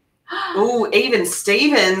 Oh, even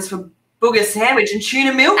Stevens for booger sandwich and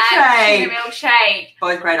tuna milkshake. And tuna milkshake.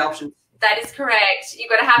 Both great options. That is correct. You've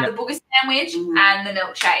got to have the booger sandwich and the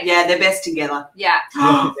milkshake. Yeah, they're best together. Yeah.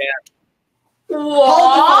 Hold the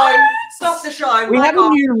phone. Stop the show. We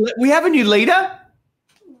have a new leader.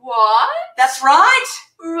 What? That's right.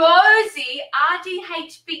 Rosie,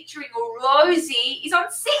 RDH featuring Rosie, is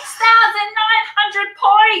on 6,900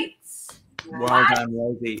 points. Well done,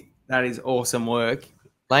 Rosie. That is awesome work.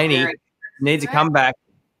 Lainey needs a comeback.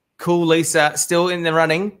 Cool Lisa, still in the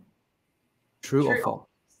running. True or false?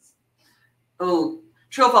 Oh,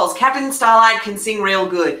 true or false? Captain Starlight can sing real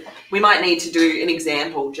good. We might need to do an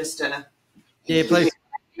example just to... Yeah, please.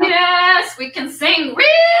 Yes, we can sing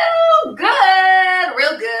real good.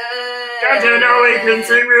 Real good. Don't you know we can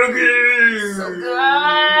sing real good? So good.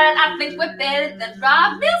 I think we're better than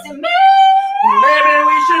Rob Mills and me. Maybe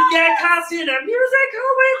we should get cast in a musical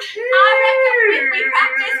with him. I reckon if we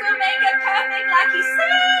practice, we'll make it perfect like he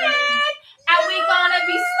said. And we're gonna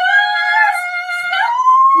be stars.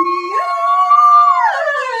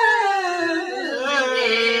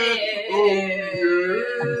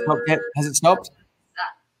 Has it stopped?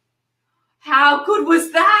 How good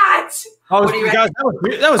was that? Oh,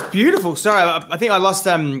 that was beautiful. Sorry, I think I lost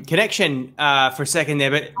connection for a second there.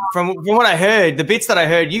 But from what I heard, the bits that I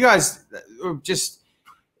heard, you guys were just.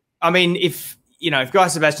 I mean, if Guy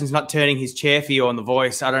Sebastian's not turning his chair for you on The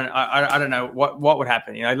Voice, I don't know what would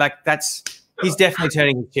happen. He's definitely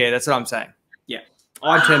turning his chair. That's what I'm saying. Yeah,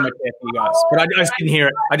 I turned my chair for you guys, but I just didn't hear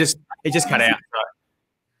it. It just cut out. So.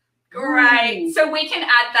 Great. So we can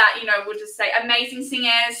add that, we'll just say amazing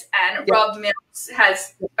singers and Rob Mills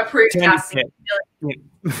has approved our singing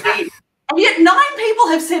ability. And yet 9 people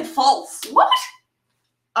have said false. What?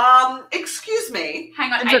 Excuse me.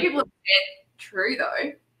 Hang on, 8 people have said true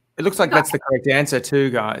though. It looks like that's the correct answer too,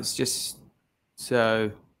 guys. Just so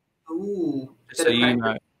you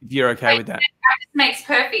know, if you're okay with that. Practice makes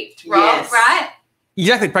perfect, Rob, right?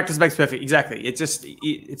 Exactly, practice makes perfect. Exactly.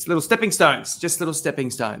 It's little stepping stones, just little stepping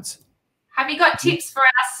stones. Have you got tips for our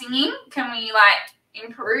singing? Can we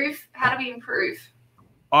improve? How do we improve?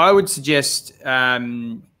 I would suggest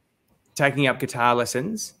taking up guitar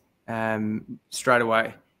lessons straight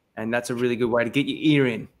away, and that's a really good way to get your ear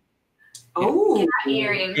in. Oh, get our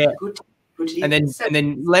ear in. Yeah. Good. And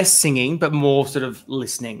then less singing, but more sort of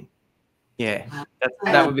listening. Yeah,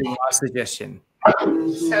 that would be my suggestion.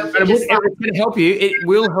 So it's going to help you. It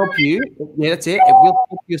will help you. Yeah, that's it. It will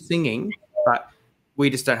help your singing, but we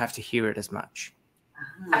just don't have to hear it as much.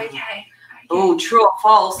 Okay. Oh, true or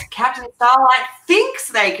false? Captain Starlight thinks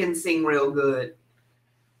they can sing real good.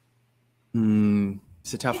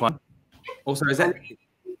 It's a tough one. Also, is that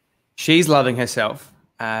she's loving herself?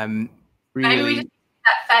 Really. Maybe we just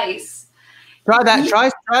that face. Try that. Try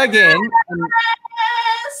again.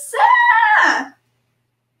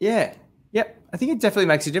 Yeah. Yep. I think it definitely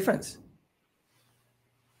makes a difference.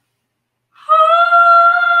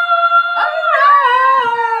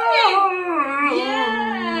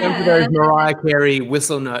 Go for those Mariah Carey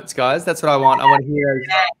whistle notes, guys. That's what I want. I want to hear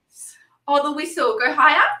those. Oh, the whistle. Go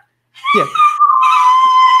higher? Yeah.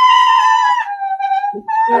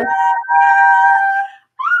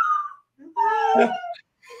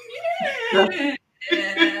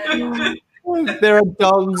 There are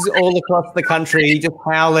dogs all across the country just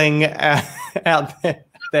howling out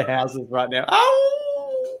their houses right now.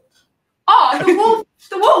 Oh, the wolf.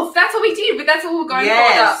 The wolf. That's what we did, but that's what we're going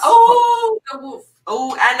Yes. for. Oh, the wolf.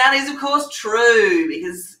 Oh, and that is, of course, true,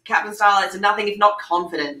 because Captain Starlight's nothing if not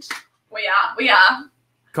confident. We are.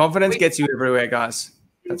 Confidence gets you everywhere, guys.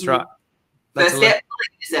 That's right. First step,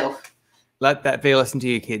 believe in yourself. Let that be a lesson to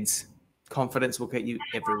your kids. Confidence will get you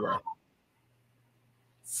everywhere.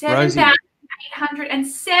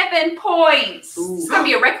 7,807 points. Ooh. It's going to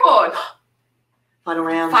be a record. Final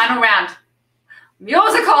round. Final round.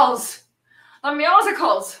 Musicals. The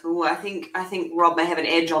musicals. Oh, I think Rob may have an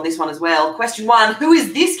edge on this one as well. Question 1. Who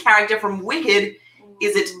is this character from Wicked?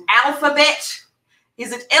 Is it Alphabet?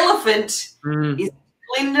 Is it Elephant? Is it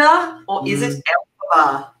Glinda? Or is it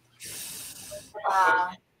Elphaba?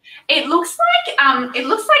 It looks like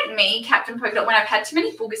me, Captain Polka Dot, when I've had too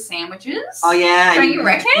many booger sandwiches. Oh yeah. Don't you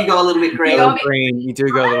reckon? You go a little bit green. You do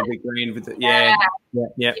go a little bit green with it. Yeah.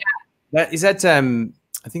 That is that. I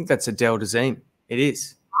think that's Adele Dazeem. It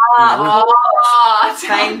is.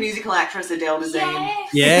 Famed musical actress Adele Dazeem.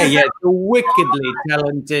 Yes. Yeah. The wickedly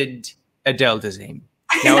talented Adele Dazeem.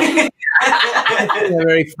 Now, a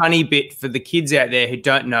very funny bit for the kids out there who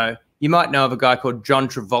don't know. You might know of a guy called John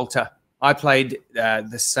Travolta. I played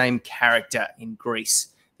the same character in Grease,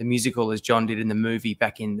 the musical, as John did in the movie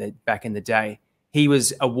back in the day. He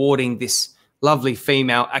was awarding this lovely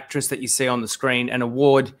female actress that you see on the screen an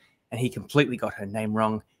award, and he completely got her name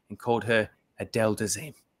wrong and called her Adele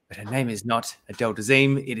Dazeem. But her name is not Adele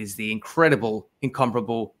Dazeem. It is the incredible,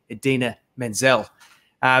 incomparable Idina Menzel.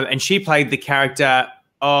 And she played the character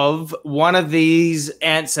of one of these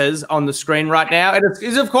answers on the screen right now. It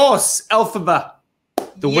is, of course, Elphaba,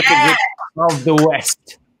 the Wicked Witch of the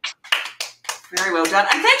West. Very well done.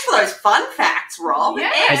 And thanks for those fun facts, Rob.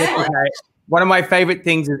 Yeah. Excellent. Okay. One of my favorite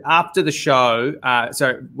things is after the show,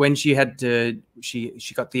 so when she got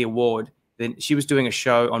the award, then she was doing a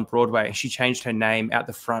show on Broadway and she changed her name out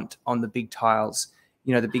the front on the big tiles,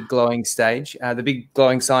 you know, the big glowing stage, the big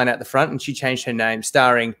glowing sign out the front, and she changed her name,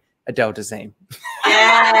 starring Adele Dazeem.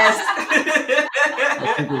 Yes.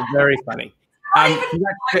 I think it was very funny.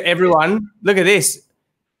 Congrats to everyone. Look at this.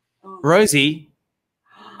 Rosie,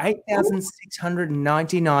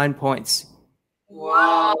 8,699 points.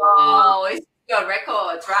 Whoa. It's got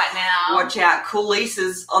records right now. Watch out.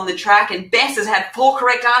 Coolisa's on the track, and Bess has had 4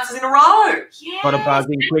 correct answers in a row. Yes. Got to buzz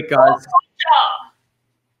in quick, guys.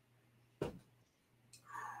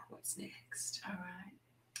 What's next? All right.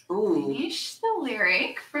 Ooh. Finish the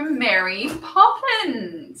lyric from Mary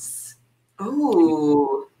Poppins.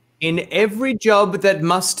 Ooh. In every job that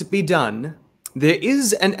must be done, there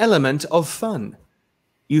is an element of fun.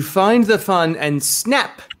 You find the fun and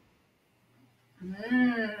snap.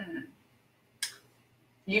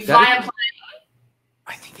 You fly a plane.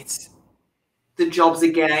 I think it's The job's a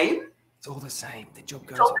game. It's all the same. The job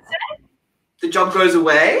goes Job away. set. The job goes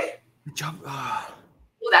away. The job. Well,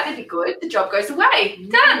 that'd be good. The job goes away.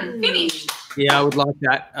 Done. Finished. Yeah, I would like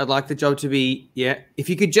that. I'd like the job to be, if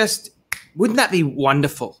you could just, wouldn't that be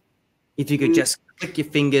wonderful? If you could just click your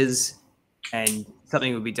fingers and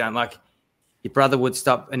something would be done. Like your brother would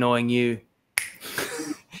stop annoying you.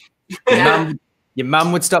 Your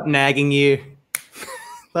mum would stop nagging you.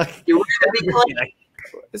 Like,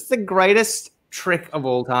 it's the greatest trick of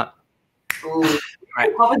all time. Ooh.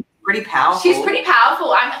 Right. Poppins is pretty powerful. She's pretty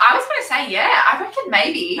powerful. I was going to say, I reckon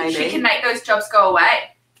maybe she can make those jobs go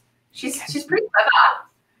away. She's pretty clever.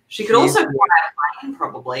 She could also fly a plane,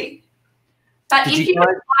 probably. But Did if you you could fly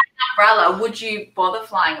an umbrella, would you bother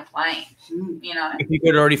flying a plane? You know? If you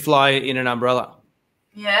could already fly in an umbrella.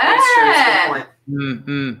 Yeah. That's true. That's a good point.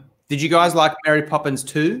 Mm-hmm. Did you guys like Mary Poppins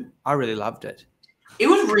 2? I really loved it. It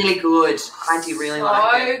was really good. I did really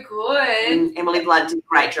like it. So good. And Emily Blunt did a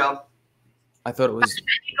great job. I thought it was. Can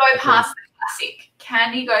you go past the classic?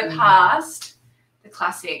 Can you go past the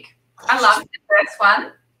classic? I loved the first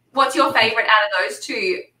one. What's your favourite out of those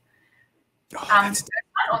two? That's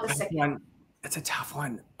The second one. That's a tough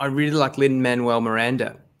one. I really like Lin-Manuel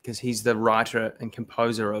Miranda because he's the writer and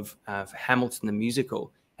composer of Hamilton the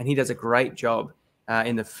musical, and he does a great job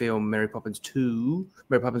in the film Mary Poppins 2.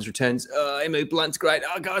 Mary Poppins Returns. Emily Blunt's great.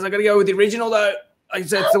 Oh, guys, I got to go with the original though.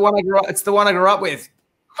 It's the one I grew up. It's the one I grew up with.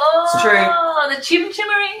 Oh, It's true. the chim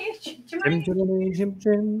chimmery. Chim, chim, chim,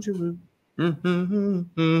 chim, chim. The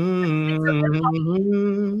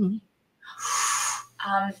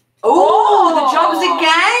job's a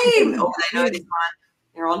game. Oh, they know this one.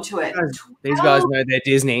 They're onto it. These guys know they're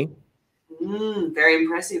Disney. Very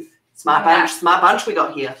impressive. Smart bunch we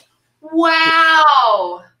got here.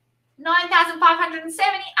 Wow.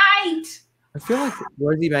 9,578. I feel like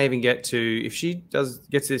Rosie may even get to, if she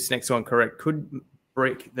gets this next one correct, could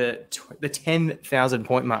break the 10,000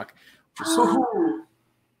 point mark. I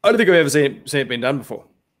don't think I've ever seen it been done before.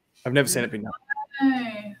 I've never seen it been done.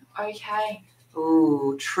 Oh, okay.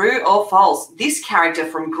 Ooh, true or false? This character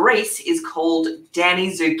from Greece is called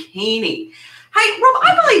Danny Zucchini. Hey, Rob,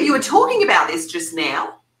 I believe you were talking about this just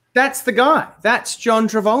now. That's the guy. That's John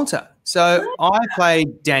Travolta. So I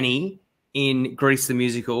played Danny in Grease the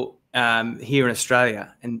Musical here in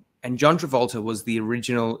Australia, and John Travolta was the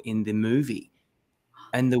original in the movie.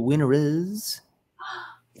 And the winner is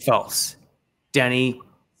false. Danny,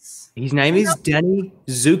 his name is Danny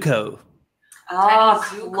Zuko. Oh,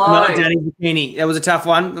 close. Not Danny Zucchini. That was a tough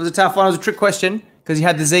one. It was a trick question because you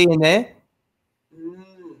had the Z in there.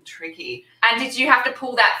 Tricky. And did you have to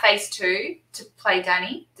pull that face too to play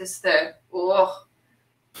Danny? Just the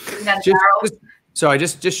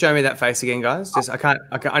just show me that face again, guys.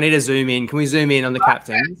 I need to zoom in. Can we zoom in on the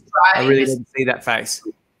captain? Right. I really need to see that face.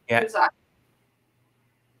 Yeah.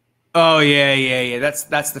 Oh yeah.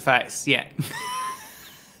 That's the face. Yeah.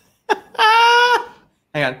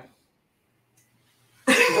 Hang on.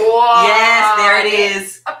 Whoa. Yes, there it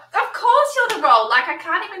is. Of course you're the role. Like, I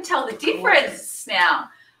can't even tell the difference now.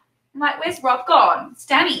 I'm like, where's Rob gone? It's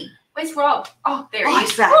Danny. Where's Rob? Oh, there he is.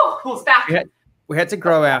 He's back. He's back. We had to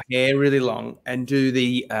grow our hair really long and do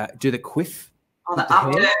the quiff. Oh, the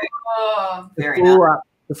updo. Oh, very nice.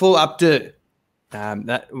 The full updo.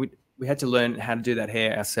 That we had to learn how to do that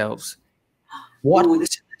hair ourselves. What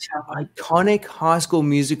iconic High School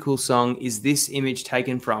Musical song is this image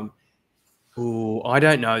taken from? Oh, I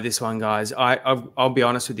don't know this one, guys. I'll be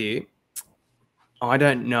honest with you. I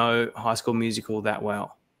don't know High School Musical that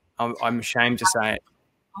well. I'm ashamed to say it.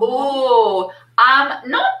 Oh,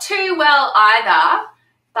 not too well either.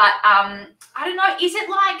 But I don't know. Is it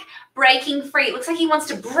like breaking free? It looks like he wants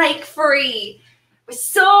to break free. We're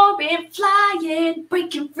soaring, flying,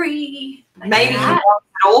 breaking free. Maybe he wants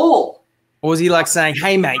it all. Or was he like saying,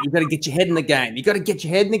 "Hey, mate, you got to get your head in the game. You got to get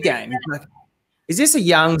your head in the game." Like, is this a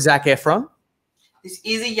young Zac Efron? This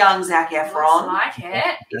is a young Zac Efron. Looks like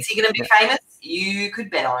it. Is he going to be famous? You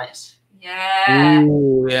could bet on it. Yeah.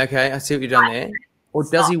 Ooh, yeah, okay. I see what you've done there. Or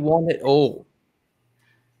does he want it all?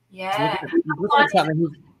 Yeah. He's looking at something.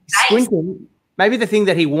 He's squinting. Maybe the thing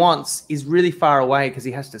that he wants is really far away because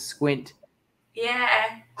he has to squint.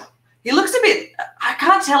 Yeah. He looks a bit, I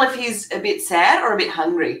can't tell if he's a bit sad or a bit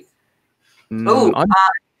hungry. Can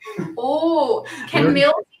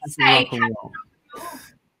Mills say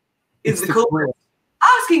it's the coolest.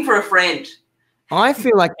 Asking for a friend. I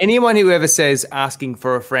feel like anyone who ever says asking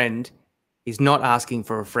for a friend is not asking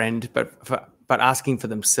for a friend, but asking for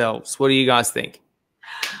themselves. What do you guys think?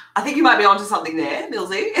 I think you might be onto something there,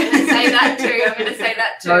 Millsy. I'm going to say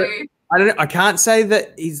that too. So, I don't know. I can't say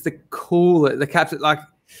that he's the coolest, the captain. Like,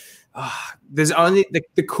 there's only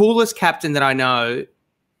the coolest captain that I know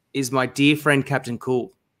is my dear friend Captain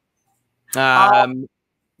Cool.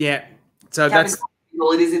 Yeah. So Captain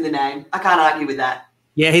Cool, it is in the name. I can't argue with that.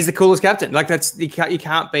 Yeah, he's the coolest captain. Like you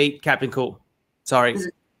can't beat Captain Cool. Sorry.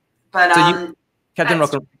 But Captain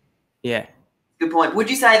Rock. Yeah. Good point. Would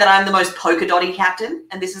you say that I'm the most polka dotty captain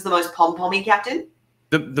and this is the most pom-pommy captain?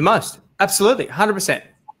 The most. Absolutely. 100%.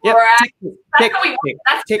 Yep. Right. Tick,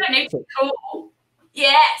 That's tick, going to be cool.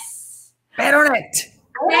 Yes. Bet on it.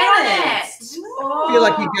 Bet on it. I feel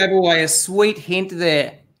like you gave away a sweet hint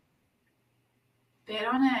there. Bet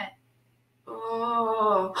on it.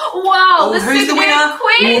 Oh. Wow. Who's the winner?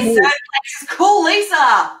 Quiz. Third place is Cool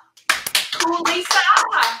Lisa. Cool Lisa.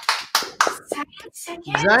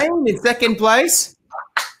 Second. Zane in second place.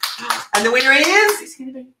 And the winner is It's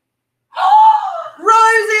going to be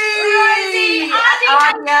Rosie.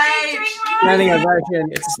 Standing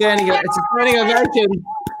ovation. It's a standing ovation.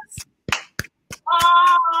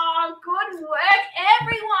 Oh, good work,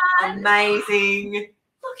 everyone. Amazing.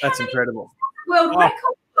 That's incredible. World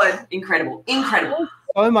record. Incredible.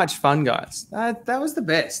 So much fun, guys. That was the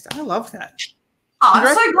best. I love that. Oh, I'm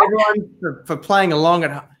so glad. Everyone for playing along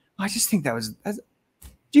at home. I just think that was. Do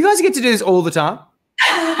you guys get to do this all the time?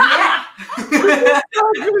 Yeah.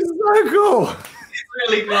 It was so cool. It's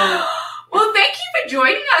really cool. Well, thank you for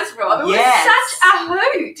joining us, Rob. It was such a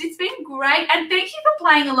hoot. It's been great. And thank you for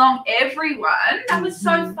playing along, everyone. That was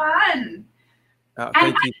so fun.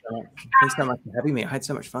 Thank you so much. Thanks so much for having me. I had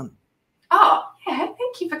so much fun. Oh, yeah.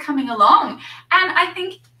 Thank you for coming along. And I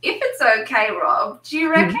think if it's okay, Rob, do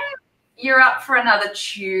you reckon you're up for another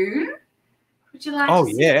tune? Would you like to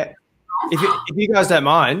sing? Yeah. If you guys don't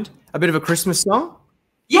mind, a bit of a Christmas song?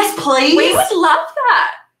 Yes, please. We would love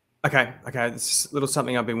that. Okay. This is a little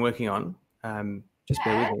something I've been working on. Just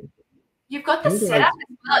bear with me. You've got the setup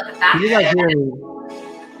as well at the back.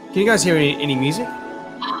 Can you guys hear any music?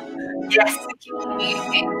 Yes,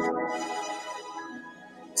 music.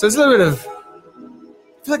 So there's a little bit of,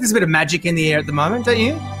 I feel like there's a bit of magic in the air at the moment, don't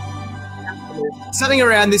you? Something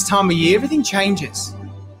around this time of year, everything changes.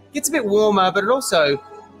 It gets a bit warmer, but it also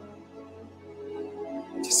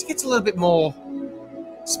just gets a little bit more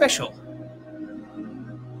special.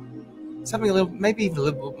 Something maybe even a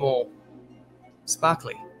little bit more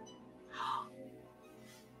sparkly.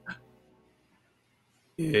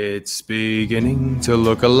 It's beginning to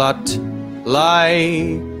look a lot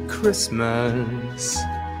like Christmas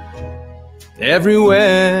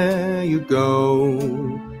everywhere you go.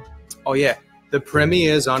 Oh yeah, the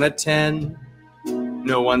premiere's on at 10.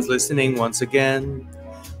 No one's listening once again,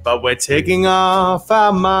 but we're taking off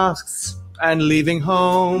our masks and leaving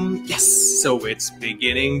home. Yes, so it's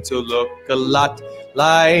beginning to look a lot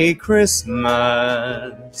like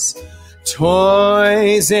Christmas.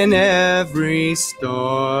 Toys in every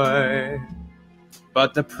store,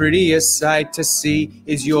 but the prettiest sight to see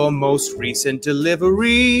is your most recent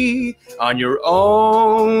delivery on your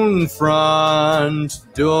own front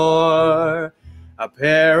door. A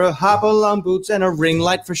pair of Hopalong boots and a ring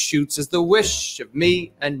light for shoots is the wish of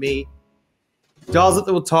me and me. Dolls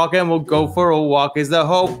that will talk and will go for a walk is the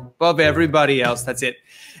hope of everybody else. That's it.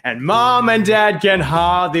 And Mom and Dad can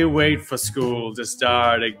hardly wait for school to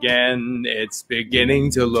start again. It's beginning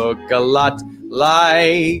to look a lot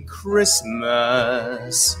like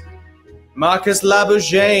Christmas. Marcus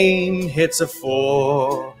Labouche hits a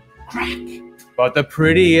 4. Crack. But the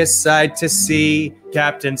prettiest sight to see,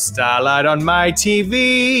 Captain Starlight on my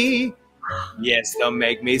TV. Yes, they'll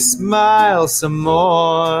make me smile some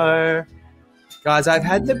more. Guys, I've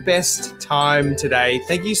had the best time today.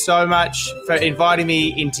 Thank you so much for inviting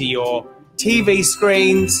me into your TV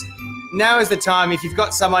screens. Now is the time. If you've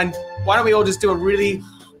got someone, why don't we all just do a really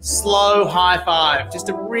slow high five, just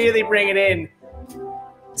to really bring it in.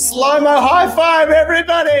 Slow-mo high five,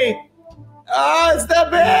 everybody. Oh, it's the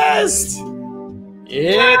best.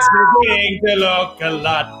 It's beginning to look a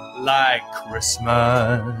lot like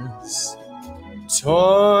Christmas.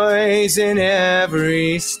 Toys in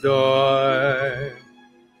every store,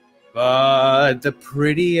 but the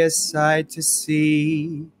prettiest sight to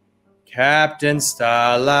see, Captain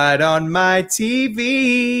Starlight on my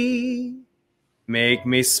TV. Make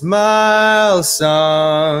me smile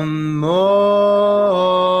some more.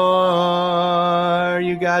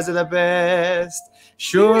 You guys are the best.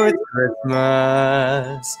 Sure, it's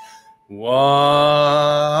Christmas once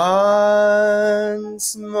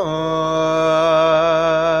more.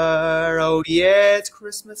 Oh yeah, it's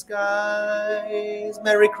Christmas, guys.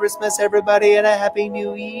 Merry Christmas, everybody, and a Happy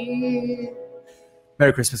New Year.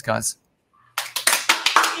 Merry Christmas, guys.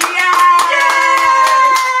 Yay!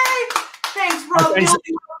 Thanks, Rob Mills.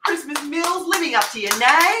 Christmas Mills, living up to your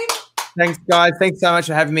name. Thanks, guys. Thanks so much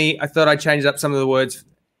for having me. I thought I'd change up some of the words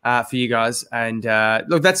for you guys. And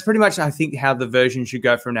look, that's pretty much, I think, how the version should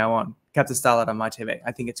go from now on. Captain Starlight on my TV.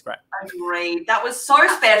 I think it's great. Agreed. That was so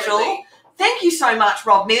special. Thank you so much,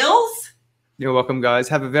 Rob Mills. You're welcome, guys.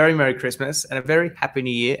 Have a very Merry Christmas and a very Happy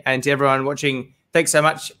New Year. And to everyone watching, thanks so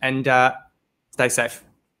much and stay safe.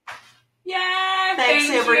 Yeah, Thanks,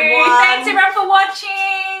 thank everyone. you. Thanks, everyone, for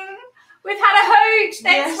watching. We've had a hoot.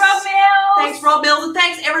 Thanks, Yes. Rob Mills. Thanks, Rob Mills, and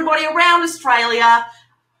thanks everybody around Australia.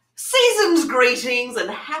 Season's greetings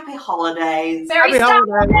and happy holidays. Very Happy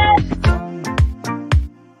holidays. Starlight.